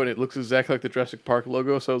logo, and it looks exactly like the Jurassic Park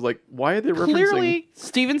logo. So I was like, why are they referencing? Clearly,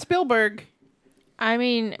 Steven Spielberg. I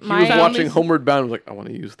mean, He was watching Homeward Bound. I was like, I want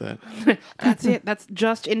to use that. That's it. That's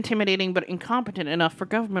just intimidating, but incompetent enough for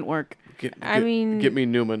government work. Get me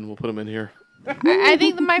Newman. We'll put him in here. I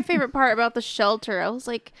think that my favorite part about the shelter, I was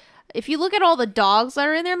like, if you look at all the dogs that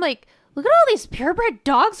are in there, I'm like, look at all these purebred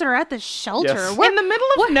dogs that are at the shelter. Yes. We're in the middle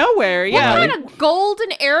of nowhere, yeah. What kind of golden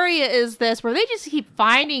area is this where they just keep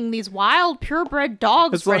finding these wild purebred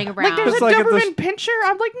dogs running around? Like, there's It's a like at Doberman pinscher.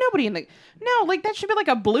 I'm like, nobody in the... No, like, that should be like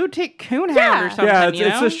a blue tick coonhound or something, Yeah, you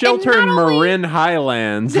know? it's a shelter in And not only- Marin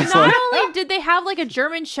Highlands. It's Not like, only did they have like a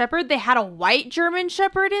German Shepherd, they had a white German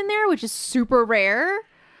Shepherd in there, which is super rare.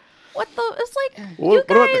 What the? It's like, What you about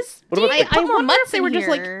the- guys, what do you about need the- to put I more wonder if mutts they in were just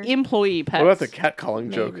like here? employee pets. What about the catcalling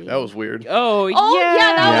joke? Maybe. That was weird. Oh, Oh yeah,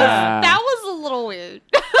 Yeah. that was a little weird.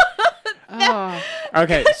 Oh.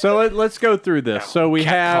 okay, so let's go through this. So we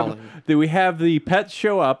have Catcalling. the pets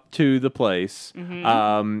show up to the place.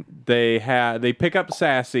 Mm-hmm. They pick up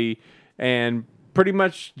Sassy, and pretty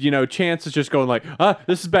much Chance is just going like,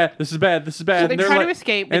 this is bad, this is bad, this is bad. So they And they're try like- to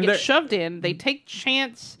escape. They and get they're- shoved in. They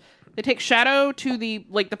take Shadow to the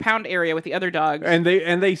pound area with the other dogs. And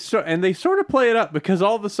they sort of play it up because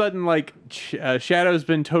all of a sudden Shadow's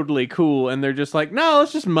been totally cool and they're just like, no,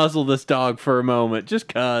 let's just muzzle this dog for a moment just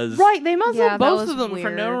cuz. Right, they muzzle Yeah, that both was of them for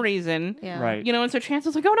no weird. reason. Yeah. Right. And so Chance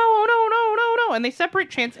is like, oh no, oh no, no, no, no. And they separate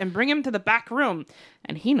Chance and bring him to the back room.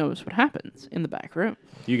 And he knows what happens in the back room.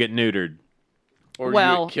 You get neutered. Or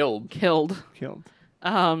well, you get killed. Killed.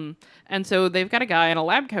 And so they've got a guy in a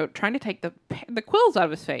lab coat trying to take the quills out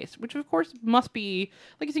of his face, which of course must be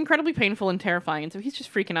it's incredibly painful and terrifying. And so he's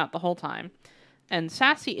just freaking out the whole time. And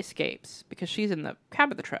Sassy escapes because she's in the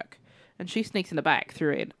cab of the truck, and she sneaks in the back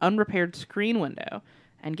through an unrepaired screen window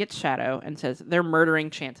and gets Shadow and says they're murdering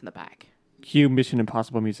Chance in the back. Cue Mission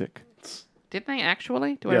Impossible music. Did they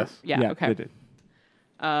actually? Yes. Yeah. Okay. They did.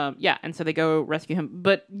 Yeah, and so they go rescue him.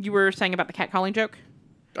 But you were saying about the catcalling joke?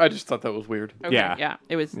 I just thought that was weird. Okay, Yeah. Yeah.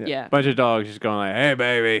 It was. Yeah. Bunch of dogs just going like, hey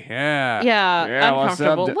baby, yeah. Yeah, what's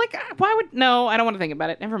up, uncomfortable. Why would... No, I don't want to think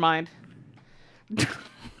about it. Never mind.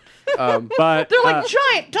 But They're like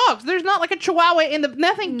giant dogs. There's not like a chihuahua in the...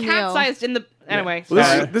 Nothing No. cat-sized in the... Anyway.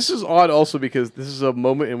 Well, this is odd also because this is a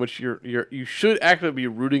moment in which you should actually be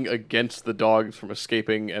rooting against the dogs from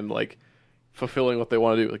escaping and fulfilling what they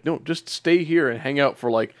want to do. Like, no, just stay here and hang out for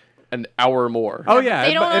an hour more. oh yeah,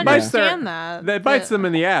 They don't it bites understand that. It bites them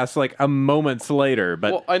in the ass a moments later.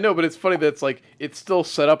 But Well, I know, but it's funny that it's still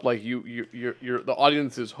set up like you're the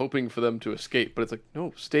audience is hoping for them to escape, but it's like,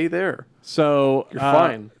 no, stay there. so You're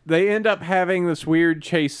fine. They end up having this weird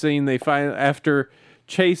chase scene. They find after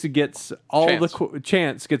Chase gets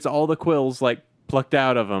Chance gets all the quills plucked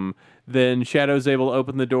out of him. Then Shadow's able to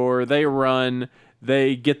open the door. They run.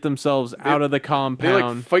 They get themselves out of the They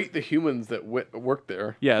compound. fight the humans that work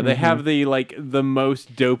there. Yeah, they have the the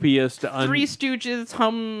most dopiest. Three Stooges,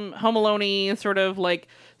 Home Alone-y, sort of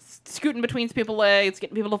scooting between people's legs,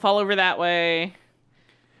 getting people to fall over that way.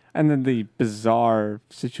 And then the bizarre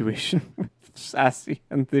situation with Sassy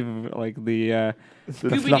and the the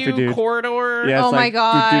fluffy Scooby-Doo dude. corridor. Yeah. Oh It's my like,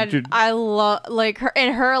 god, dude. I love her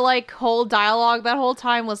and her whole dialogue that whole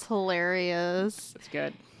time was hilarious. That's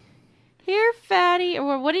good. Here, fatty,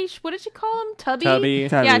 or what did she call him? Tubby. Tubby.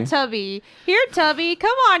 Yeah, Tubby. Here, Tubby.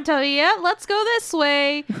 Come on, Tubby. Yeah, let's go this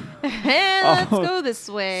way. Let's go this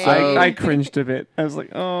way. I cringed a bit. I was like,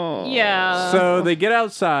 oh. Yeah. So they get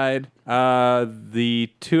outside. The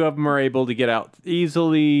two of them are able to get out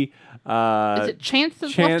easily. Is it Chance that's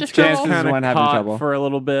left Chance to struggle? Chance is kind the of one having caught trouble. for a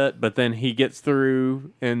little bit, but then he gets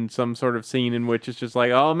through in some sort of scene in which it's just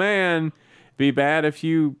like, oh man, be bad if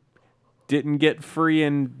you didn't get free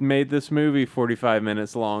and made this movie 45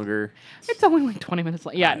 minutes longer. It's only 20 minutes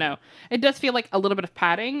long. Yeah, no. It does feel like a little bit of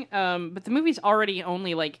padding, but the movie's already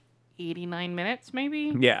only 89 minutes,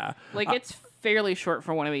 maybe? Yeah. It's fairly short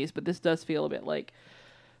for one of these, but this does feel a bit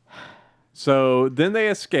So then they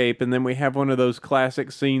escape, and then we have one of those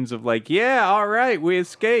classic scenes of yeah, all right, we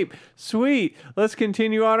escape. Sweet. Let's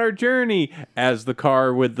continue on our journey as the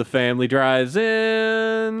car with the family drives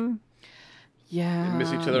in. Yeah. They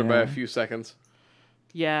miss each other by a few seconds.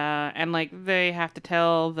 Yeah, and they have to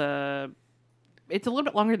tell it's a little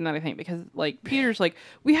bit longer than that, I think, because Peter's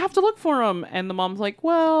we have to look for them, and the mom's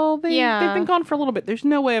well, they've been gone for a little bit. There's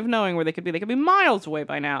no way of knowing where they could be. They could be miles away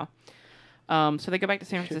by now. So they go back to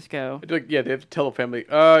San Francisco. Yeah, they have to tell the family,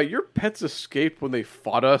 your pets escaped when they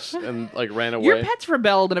fought us and like ran away. Your pets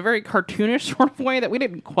rebelled in a very cartoonish sort of way that we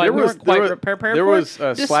weren't quite prepared for. There was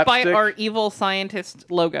despite slapstick. our evil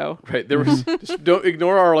scientist logo. Right, there was. Just don't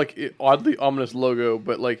ignore our like oddly ominous logo,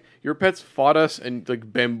 but like your pets fought us and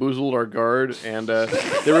like bamboozled our guard, and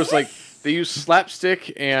there was like they used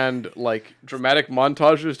slapstick and like dramatic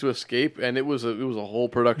montages to escape, and it was a whole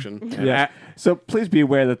production. Yeah. So please be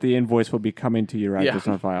aware that the invoice will be coming to your address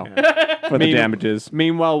on file for the damages.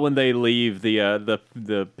 Meanwhile, when they leave,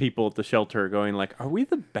 the people at the shelter are going like, "Are we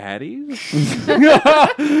the baddies?"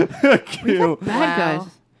 Bad guys.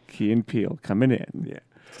 Key and Peele coming in. Yeah.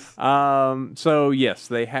 So yes,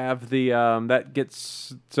 they have the that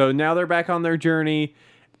gets. So now they're back on their journey,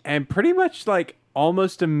 and pretty much like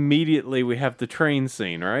almost immediately we have the train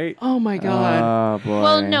scene, right? Oh my god. Oh boy.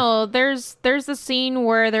 Well, no, there's the scene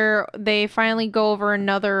where they finally go over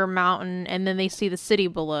another mountain and then they see the city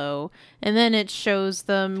below, and then it shows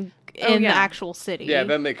them in the actual city. Yeah,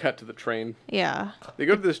 then they cut to the train. Yeah. They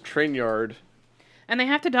go to this train yard. And they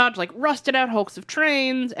have to dodge like rusted out hulks of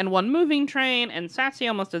trains and one moving train, and Sassy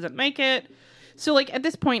almost doesn't make it. So like at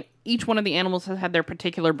this point, each one of the animals has had their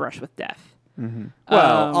particular brush with death. Mm-hmm.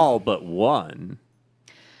 Well, all but one.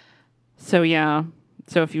 So yeah.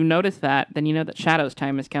 So if you notice that, then you know that Shadow's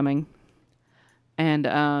time is coming. And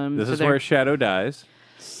this is where Shadow dies.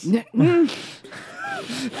 Not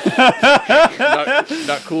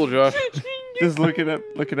cool, Josh. Just looking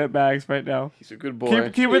at Bags right now. He's a good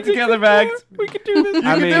boy. Keep it together, Bags. We can do this.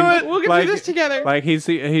 I mean, do it. We'll get through this together. Like he's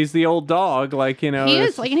the old dog. Like you know, he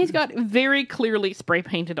is like, and he's got very clearly spray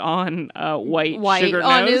painted on white sugar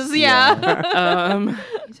on nose. his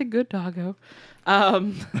He's a good doggo.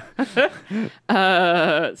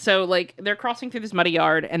 So like they're crossing through this muddy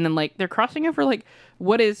yard, and then like they're crossing over like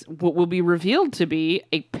what will be revealed to be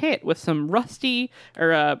a pit with some rusty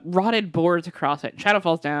or rotted boards across it. Shadow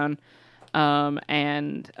falls down.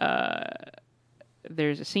 And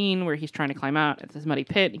there's a scene where he's trying to climb out. It's this muddy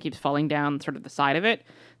pit. And he keeps falling down sort of the side of it.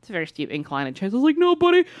 It's a very steep incline. And Chaz is like, "No,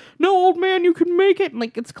 buddy, no, old man, you can make it." And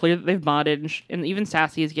like it's clear that they've bonded, and even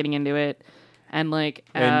Sassy is getting into it. And like,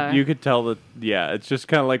 and you could tell that, yeah, it's just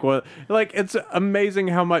kind of like it's amazing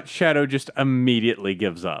how much Shadow just immediately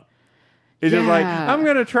gives up. He's just like, I'm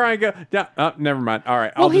gonna try and go. Oh, never mind. All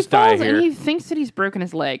right, I'll just die here. And he thinks that he's broken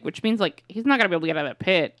his leg, which means like he's not gonna be able to get out of that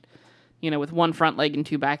pit. You know, with one front leg and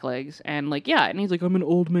two back legs. And, like, yeah. And he's like, "I'm an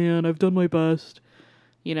old man. I've done my best."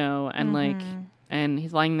 You know, and, like, and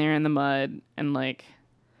he's lying there in the mud. And, like,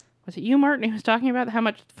 was it you, Martin, who was talking about how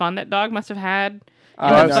much fun that dog must have had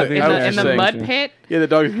in the mud pit? Yeah, the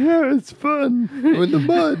dog, yeah, it's fun. I'm in the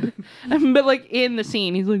mud. But, like, in the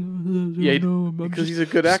scene, he's like, yeah, because he's a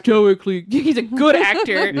good actor. Stoically. He's a good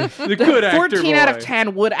actor. The good actor 14 out of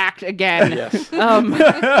 10 would act again. Yes.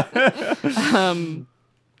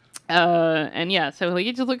 And yeah, so like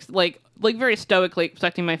he just looks like very stoically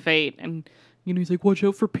expecting my fate, and you know he's like, "Watch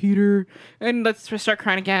out for Peter," and let's start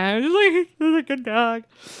crying again. He's like, "He's a good dog."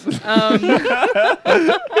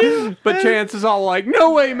 But Chance is all like,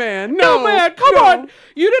 "No way, man! No man, come on!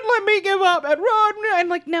 You didn't let me give up and run." And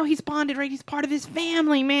like, now he's bonded, right? He's part of his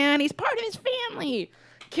family, man. He's part of his family.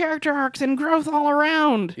 Character arcs and growth all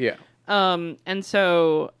around. Yeah. And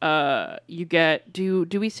so you get do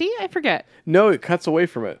we see? I forget. No, it cuts away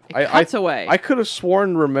from it. It cuts away. I could have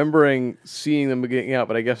sworn remembering seeing them getting out,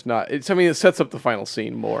 but I guess not. It sets up the final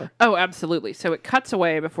scene more. Oh, absolutely. So it cuts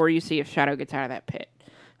away before you see if Shadow gets out of that pit.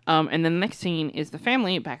 And then the next scene is the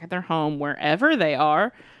family back at their home, wherever they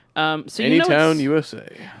are. So Anytown, USA.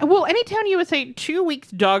 Well, Anytown, USA, 2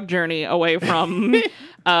 weeks dog journey away from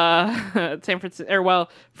San Francisco, or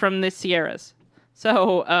from the Sierras.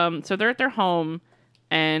 So, so they're at their home,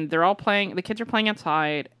 and they're all playing. The kids are playing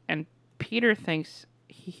outside, and Peter thinks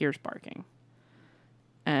he hears barking,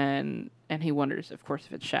 and he wonders, of course,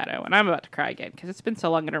 if it's Shadow. And I'm about to cry again because it's been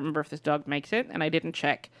so long. I don't remember if this dog makes it, and I didn't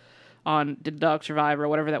check on Did the Dog Survive or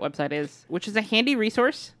whatever that website is, which is a handy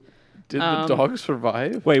resource. Did the dog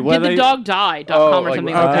survive? Wait, Did the dog die.com or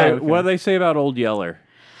something like that. Okay, what do they say about Old Yeller?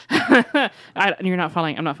 You're not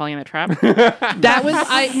falling. I'm not falling in that trap. That was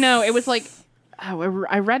it was like. Oh,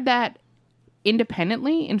 I read that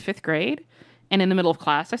independently in 5th grade, and in the middle of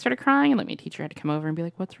class, I started crying, and my teacher had to come over and be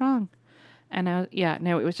like, "What's wrong?" And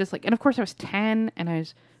it was just like, and of course I was 10, and I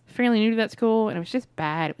was fairly new to that school, and it was just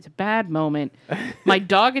bad. It was a bad moment. My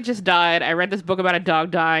dog had just died. I read this book about a dog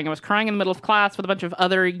dying. I was crying in the middle of class with a bunch of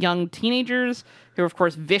other young teenagers who were, of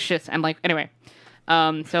course, vicious, and like, anyway.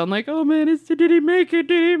 So I'm like, "Oh man, did he make it?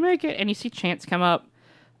 Did he make it?" And you see Chance come up.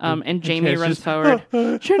 And Jamie runs just, forward.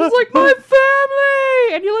 Shannon's like, my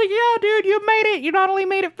family! And you're like, yeah, dude, you made it. You not only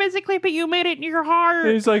made it physically, but you made it in your heart.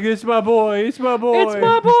 And he's like, it's my boy. It's my boy. It's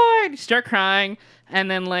my boy. And you start crying. And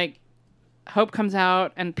then, like, Hope comes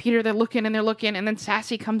out. And Peter, they're looking. And then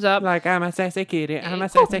Sassy comes up. Like, I'm a sassy kitty. I'm a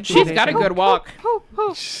sassy kitty. She's got a good walk.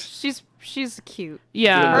 Hope. She's cute.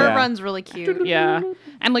 Yeah. Her Yeah. run's really cute. Yeah.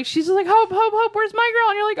 And, like, she's like, Hope, where's my girl?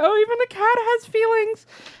 And you're like, oh, even the cat has feelings.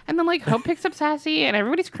 And then, like, Hope picks up Sassy, and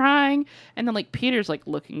everybody's crying. And then, like, Peter's, like,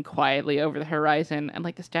 looking quietly over the horizon. And,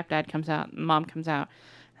 like, the stepdad comes out, and Mom comes out.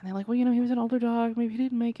 And they're like, well, he was an older dog. Maybe he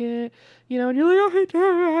didn't make it. And you're like, oh, he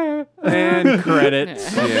did. And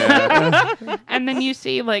credits. Yeah. And then you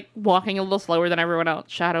see, like, walking a little slower than everyone else,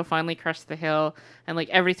 Shadow finally crosses the hill. And, like,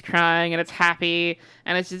 everybody's crying, and it's happy.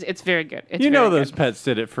 And it's very good. It's very those good. pets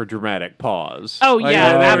did it for dramatic pause. Oh, Like,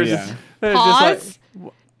 yeah. they were yeah. just- they were just like- Pause.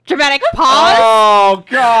 Dramatic pause. Oh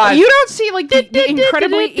God! You don't see like the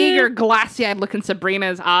incredibly eager, glassy-eyed look in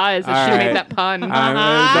Sabrina's eyes as she All made right. that pun.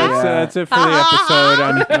 That's it for the episode.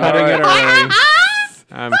 I'm cutting it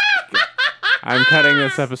early. I'm cutting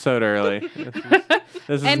this episode early.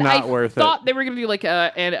 This is And not I worth thought it. they were going to do like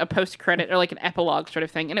a post-credit or like an epilogue sort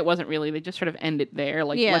of thing, and it wasn't really. They just sort of end it there,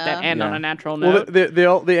 like let that end on Yeah. a natural Well,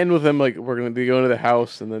 note. they end with them like we're gonna be going to the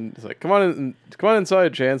house, and then it's like come on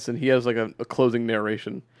inside, Chance, and he has like a closing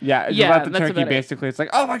narration. Yeah, it's Yeah, about the that's turkey. about it. Basically, it's like,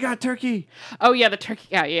 oh my God, turkey! Oh yeah, the turkey.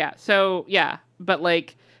 Yeah. So yeah, but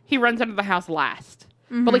like he runs out of the house last.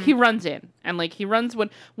 But like he runs in, and like he runs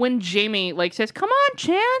when Jamie like says, "Come on,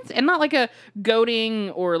 Chance," and not like a goading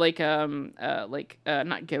or like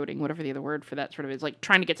not goading, whatever the other word for that sort of is, like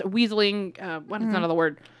trying to get weaseling. What is another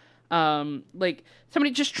word? Like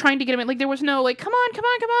somebody just trying to get him in. Like there was no like, come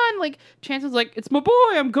on. Like Chance is like, "It's my boy,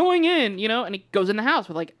 I'm going in," and he goes in the house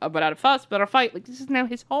with like, without a fuss, without a fight. Like this is now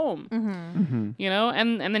his home, and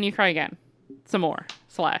then you cry again, some more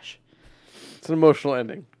 / It's an emotional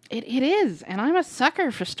ending. It is, and I'm a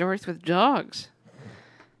sucker for stories with dogs.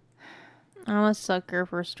 I'm a sucker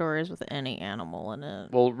for stories with any animal in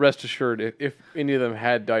it. Well, rest assured, if any of them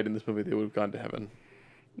had died in this movie, they would have gone to heaven.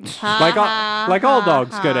 Like all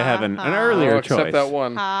dogs go to heaven. An earlier choice. Except that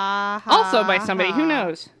one. Also by somebody, who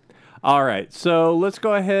knows? All right, so let's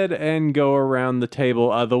go ahead and go around the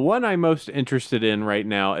table. The one I'm most interested in right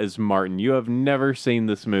now is Martin. You have never seen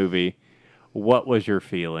this movie. What was your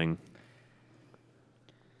feeling?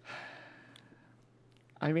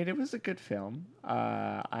 I mean, it was a good film.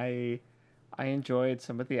 I enjoyed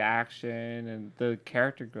some of the action, and the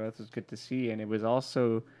character growth was good to see, and it was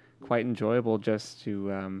also quite enjoyable just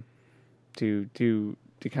to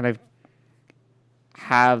kind of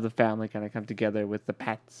have the family kind of come together with the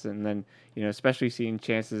pets, and then especially seeing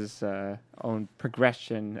Chance's own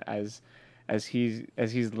progression as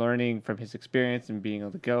he's learning from his experience and being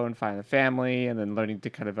able to go and find a family, and then learning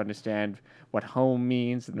to kind of understand what home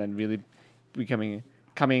means, and then really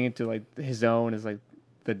coming into like his own as like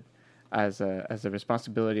as a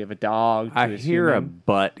responsibility of a dog. I hear a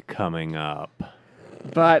butt coming up.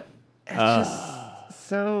 but it's just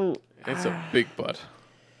so It's a big butt.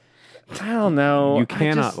 I don't know. You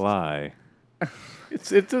cannot lie.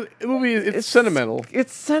 It's a movie. It's sentimental.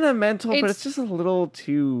 It's sentimental, but It's- it's just a little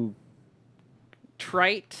too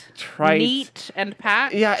Trite, trite. and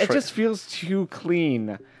pat. Yeah, it just feels too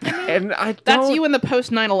clean, and I don't. That's you in the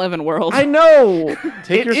post 9/11 world. I know.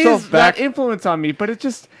 Take It yourself is back. that influence on me, but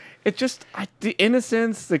the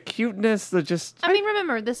innocence, the cuteness, I mean,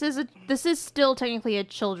 remember, this is still technically a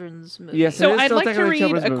children's movie. Yes, So it is I'd still like to technically a read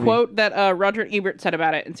children's a movie. quote that Roger Ebert said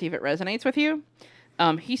about it and see if it resonates with you.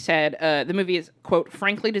 He said, the movie is, quote,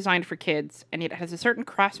 frankly designed for kids, and yet it has a certain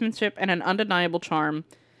craftsmanship and an undeniable charm.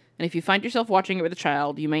 And if you find yourself watching it with a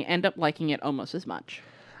child, you may end up liking it almost as much.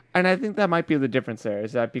 And I think that might be the difference there,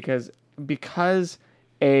 is that because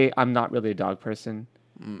A, I'm not really a dog person.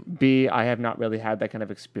 B, I have not really had that kind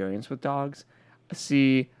of experience with dogs.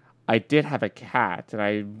 C, I did have a cat, and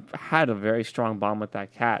I had a very strong bond with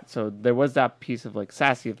that cat. So there was that piece of like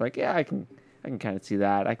sassy of like, yeah, I can kind of see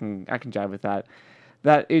that. I can jive with that.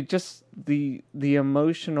 That it just the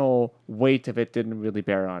emotional weight of it didn't really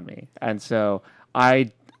bear on me, and so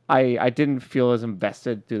I didn't feel as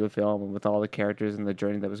invested through the film and with all the characters and the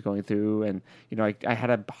journey that was going through, and I had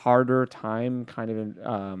a harder time kind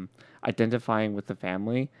of identifying with the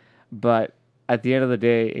family, but at the end of the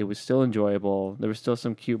day, it was still enjoyable. There were still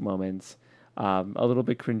some cute moments, a little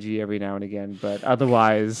bit cringy every now and again, but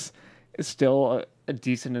otherwise, it's still a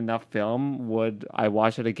decent enough film. Would I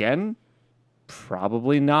watch it again?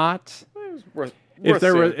 Probably not.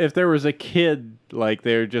 if there was a kid, like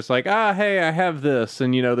they're just like, hey, I have this,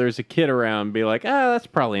 and there's a kid around, be like, that's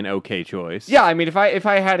probably an okay choice. Yeah, I mean, if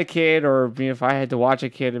I had a kid, or if I had to watch a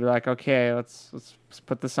kid, I'd be like, okay, let's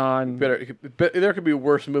put this on. There could be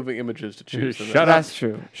worse moving images to choose. Than Shut up. That's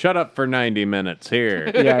true. Shut up for 90 minutes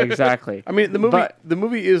here. Yeah, exactly. I mean, the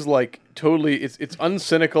movie is like totally. It's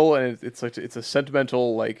uncynical, and it's a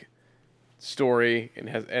sentimental like story, and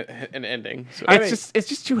has an ending. So, It's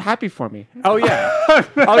just too happy for me. Oh yeah,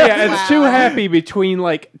 it's too happy between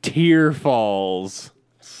like tear falls.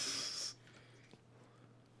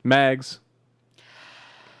 Mags.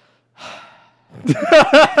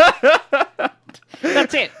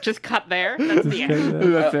 That's it. Just cut there. That's the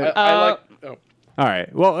end. That's it. I like. Oh, All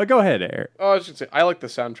right. Well, go ahead, Eric. I was gonna say I like the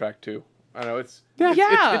soundtrack too. I know it's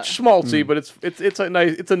Yeah. it's schmaltzy, but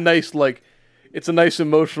it's a nice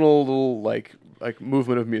emotional little like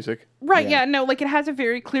movement of music. Right, yeah, no, like it has a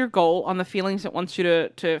very clear goal on the feelings it wants you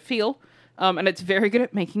to feel, and it's very good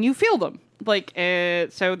at making you feel them. Like,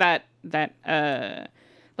 so that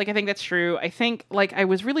like I think that's true. I think like I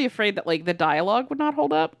was really afraid that like the dialogue would not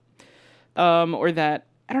hold up, or that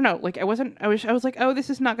I don't know. Like I was like, oh, this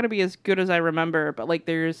is not going to be as good as I remember. But like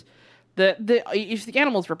there's the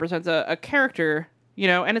animals represents a character,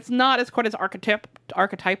 and it's not as quite as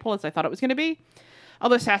archetypal as I thought it was going to be.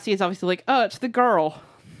 Although Sassy is obviously like, oh, it's the girl.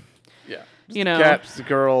 Yeah, The cat's the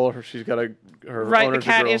girl. She's got her right. The owner's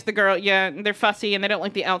cat girl. is the girl. Yeah, and they're fussy and they don't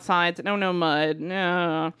like the outsides. No mud.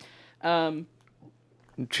 No.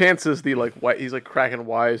 Chance is the like he's like cracking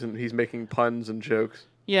wise and he's making puns and jokes.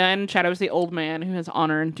 Yeah, and Shadow's the old man who has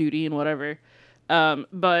honor and duty and whatever.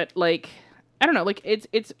 But like, I don't know. Like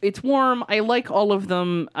it's warm. I like all of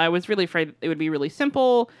them. I was really afraid it would be really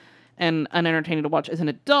simple and unentertaining to watch as an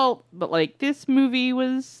adult, but like this movie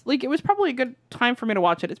was like, it was probably a good time for me to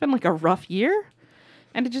watch it. It's been like a rough year,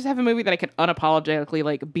 and to just have a movie that I could unapologetically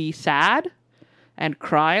like be sad and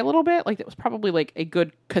cry a little bit, like it was probably like a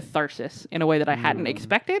good catharsis in a way that I hadn't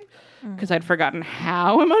expected, because I'd forgotten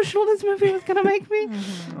how emotional this movie was gonna make me.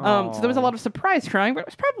 So there was a lot of surprise crying, but it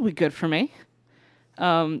was probably good for me.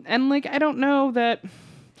 And like I don't know that.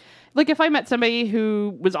 Like, if I met somebody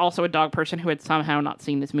who was also a dog person who had somehow not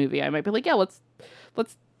seen this movie, I might be like, yeah, let's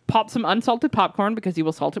pop some unsalted popcorn because you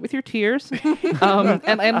will salt it with your tears.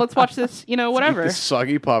 And let's watch this, whatever. This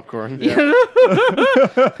soggy popcorn. Yeah.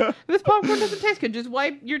 This popcorn doesn't taste good. Just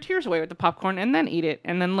wipe your tears away with the popcorn and then eat it.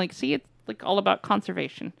 And then, like, see, it's, like, all about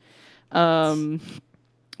conservation.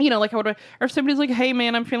 Like, or if somebody's like, hey,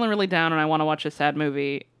 man, I'm feeling really down and I want to watch a sad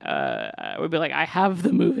movie, I would be like, I have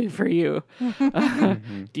the movie for you. Do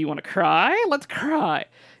you want to cry? Let's cry.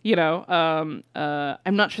 I'm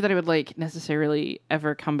not sure that I would, like, necessarily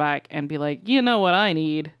ever come back and be like, you know what I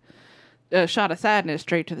need? A shot of sadness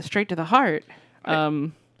straight to the heart.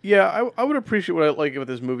 Yeah, I would appreciate what I like about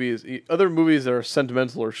this movie is other movies that are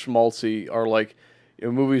sentimental or schmaltzy are like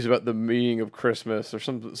movies about the meaning of Christmas or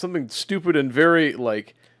something stupid and very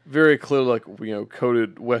clear, like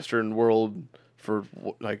coded Western world for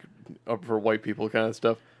for white people kind of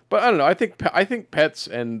stuff. But I don't know. I think pets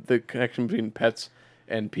and the connection between pets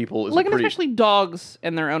and people is and especially dogs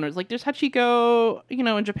and their owners. Like there's Hachiko,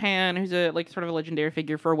 in Japan, who's a sort of a legendary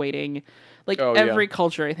figure for waiting. Like every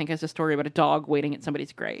culture, I think, has a story about a dog waiting at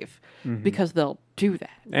somebody's grave because they'll do that.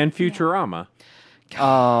 And Futurama.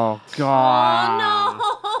 Oh God!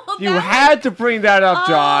 Oh no! You had to bring that up,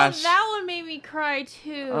 Josh. That one made me cry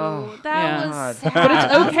too. Oh, that yeah. was sad. But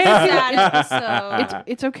it's okay to feel sad episode.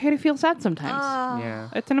 It's okay to feel sad sometimes. Yeah,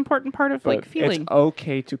 It's an important part of feeling. it's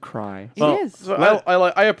okay to cry. It is. So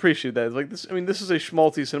I appreciate that. Like this, I mean, this is a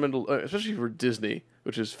schmaltzy sentimental, especially for Disney,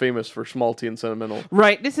 which is famous for schmaltzy and sentimental.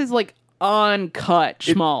 Right. This is like uncut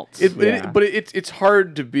schmaltz. But it's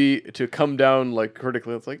hard to come down like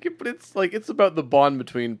critically. It's like, but it's about the bond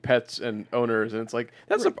between pets and owners, and it's like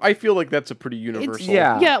I feel like that's a pretty universal.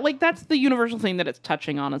 Yeah, like that's the universal thing that it's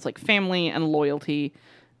touching on. It's like family and loyalty,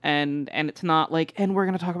 and it's not like, and we're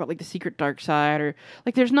gonna talk about like the secret dark side, or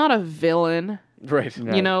like there's not a villain, right?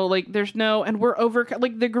 Like there's no, and we're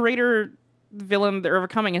like the greater villain they're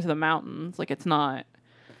overcoming is the mountains. Like it's not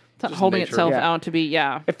holding nature. itself out to be,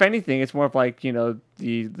 If anything, it's more of like,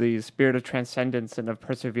 the spirit of transcendence and of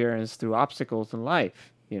perseverance through obstacles in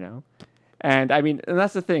life, And I mean, and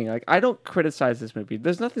that's the thing. Like, I don't criticize this movie.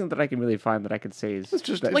 There's nothing that I can really find that I could say is It's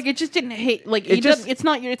just like it just didn't hate. Like it's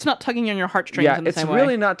not tugging on your heartstrings. yeah, in the it's same really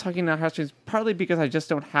way. not tugging on heartstrings. Partly because I just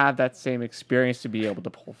don't have that same experience to be able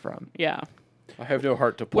to pull from. Yeah. I have no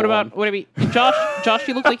heart to pull. What about Josh? Josh,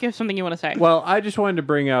 you look like you have something you want to say. Well, I just wanted to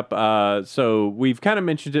bring up, so we've kind of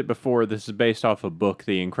mentioned it before. This is based off a book,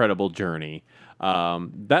 The Incredible Journey.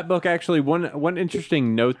 That book actually, one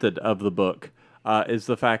interesting note of the book, is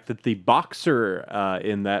the fact that the boxer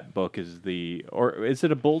in that book is or is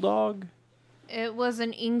it a bulldog? It was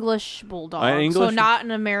an English bulldog, English- so not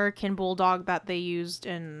an American bulldog that they used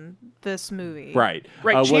in this movie. Right.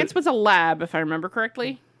 Right. Chance was a lab, if I remember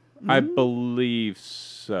correctly. I believe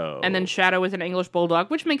so. And then Shadow was an English bulldog,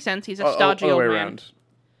 which makes sense. He's a Other stodgy way old man. around.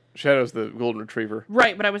 Shadow's the golden retriever.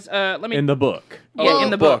 Right, but I was in the book. in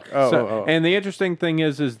the book. And the interesting thing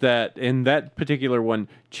is that in that particular one,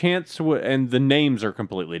 Chance and the names are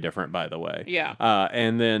completely different, by the way. Yeah.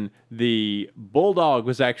 And then the bulldog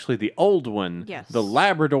was actually the old one. Yes. The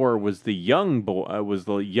Labrador was the young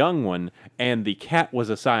one, and the cat was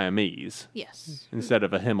a Siamese Yes. instead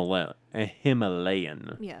of a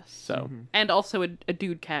Himalayan. Yes. So And also a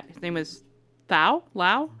dude cat. His name was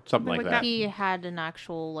Lao? something like that. He had an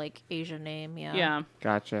actual like Asian name. Yeah. Yeah.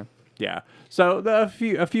 Gotcha. Yeah. So a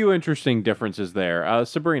few interesting differences there.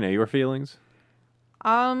 Sabrina, your feelings?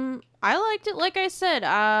 I liked it. Like I said,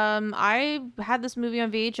 I had this movie on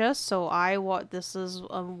VHS, so this is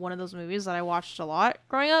one of those movies that I watched a lot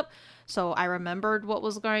growing up. So I remembered what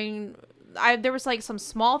was going. There was like some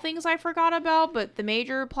small things I forgot about, but the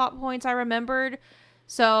major plot points I remembered.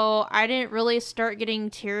 So I didn't really start getting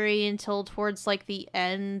teary until towards like the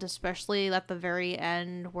end, especially at the very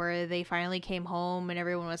end where they finally came home and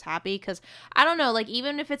everyone was happy. Because I don't know, like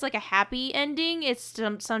even if it's like a happy ending, it's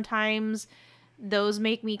sometimes those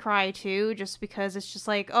make me cry too, just because it's just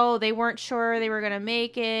like, oh, they weren't sure they were gonna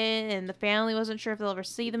make it, and the family wasn't sure if they'll ever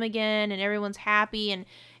see them again, and everyone's happy, and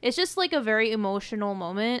it's just like a very emotional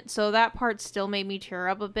moment. So that part still made me tear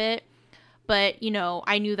up a bit. But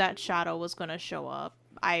I knew that Shadow was gonna show up.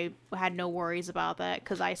 I had no worries about that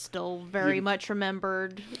because I still very much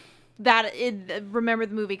remembered the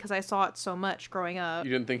movie because I saw it so much growing up.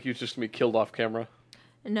 You didn't think you was just going to be killed off camera?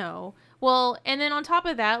 No. Well, and then on top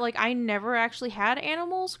of that, like I never actually had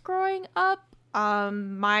animals growing up.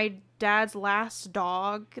 My dad's last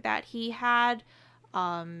dog that he had,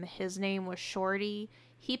 his name was Shorty.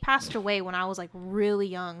 He passed away when I was like really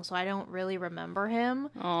young, so I don't really remember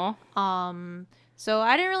him. Aw. So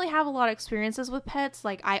I didn't really have a lot of experiences with pets.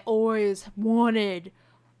 Like I always wanted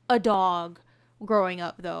a dog growing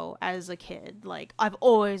up though as a kid. Like I've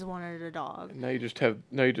always wanted a dog. Now you just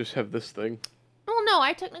have this thing. Well, no,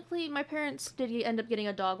 my parents did end up getting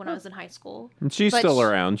a dog when I was in high school. And she's But still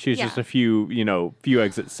around. She's yeah. just a few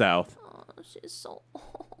exits south. Oh, she's so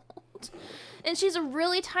old. And she's a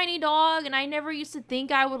really tiny dog, and I never used to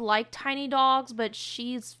think I would like tiny dogs, but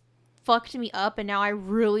she's fucked me up, and now I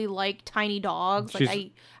really like tiny dogs.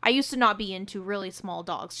 Like I used to not be into really small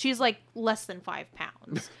dogs. She's like less than 5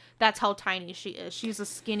 pounds. That's how tiny she is. She's a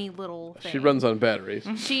skinny little thing. She runs on batteries.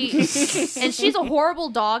 And she's a horrible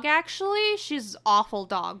dog, actually. She's an awful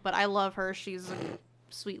dog, but I love her. She's a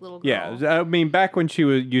sweet little girl. Yeah, I mean, back when she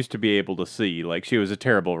used to be able to see, like she was a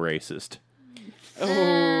terrible racist. She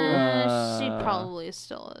probably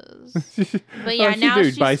still is. But yeah, now dude,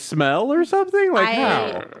 she's by smell or something? Like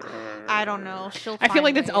how? I don't know. I feel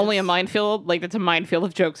like that's only a minefield. Like that's a minefield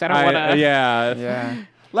of jokes. I don't want to. Yeah. Yeah.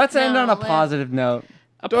 Let's end on a positive note.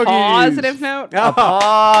 A positive note. Oh,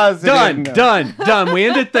 Positive note. done. We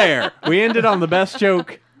end it there. We ended on the best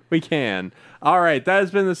joke we can. All right, that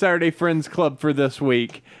has been the Saturday Friends Club for this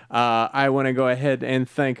week. I want to go ahead and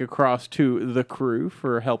thank across to the crew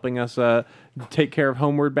for helping us take care of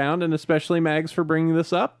Homeward Bound, and especially Mags for bringing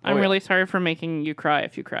this up. I'm really sorry for making you cry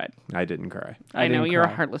if you cried. I didn't cry. I know didn't you're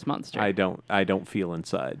cry. a heartless monster. I don't feel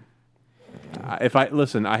inside. I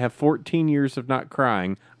have 14 years of not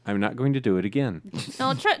crying. I'm not going to do it again.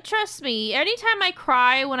 No, trust me. Anytime I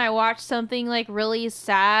cry when I watch something like really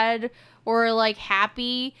sad or like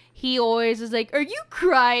happy, he always is like, "Are you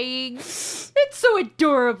crying? It's so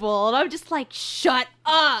adorable." And I'm just like, "Shut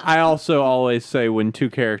up." I also always say when two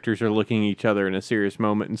characters are looking at each other in a serious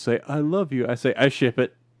moment and say, "I love you," I say, "I ship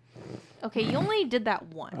it." Okay, you only did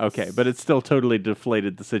that once. Okay, but it still totally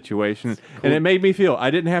deflated the situation. And it made me feel.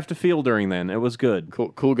 I didn't have to feel during then. It was good.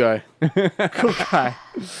 Cool guy. Cool guy.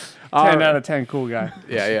 10 out of 10 cool guy.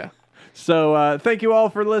 Yeah. So thank you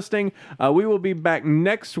all for listening. We will be back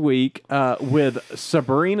next week with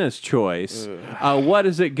Sabrina's Choice. What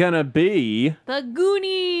is it going to be? The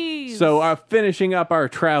Goonies. So finishing up our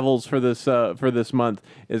travels for this month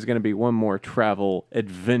is going to be one more travel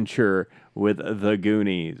adventure with The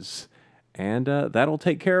Goonies. And that'll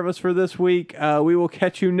take care of us for this week. We will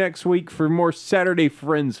catch you next week for more Saturday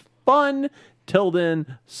Friends fun. Till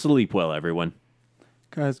then, sleep well, everyone.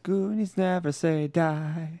 'Cause Goonies never say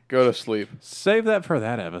die. Go to sleep. Save that for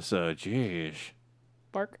that episode. Jeez.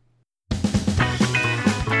 Bark.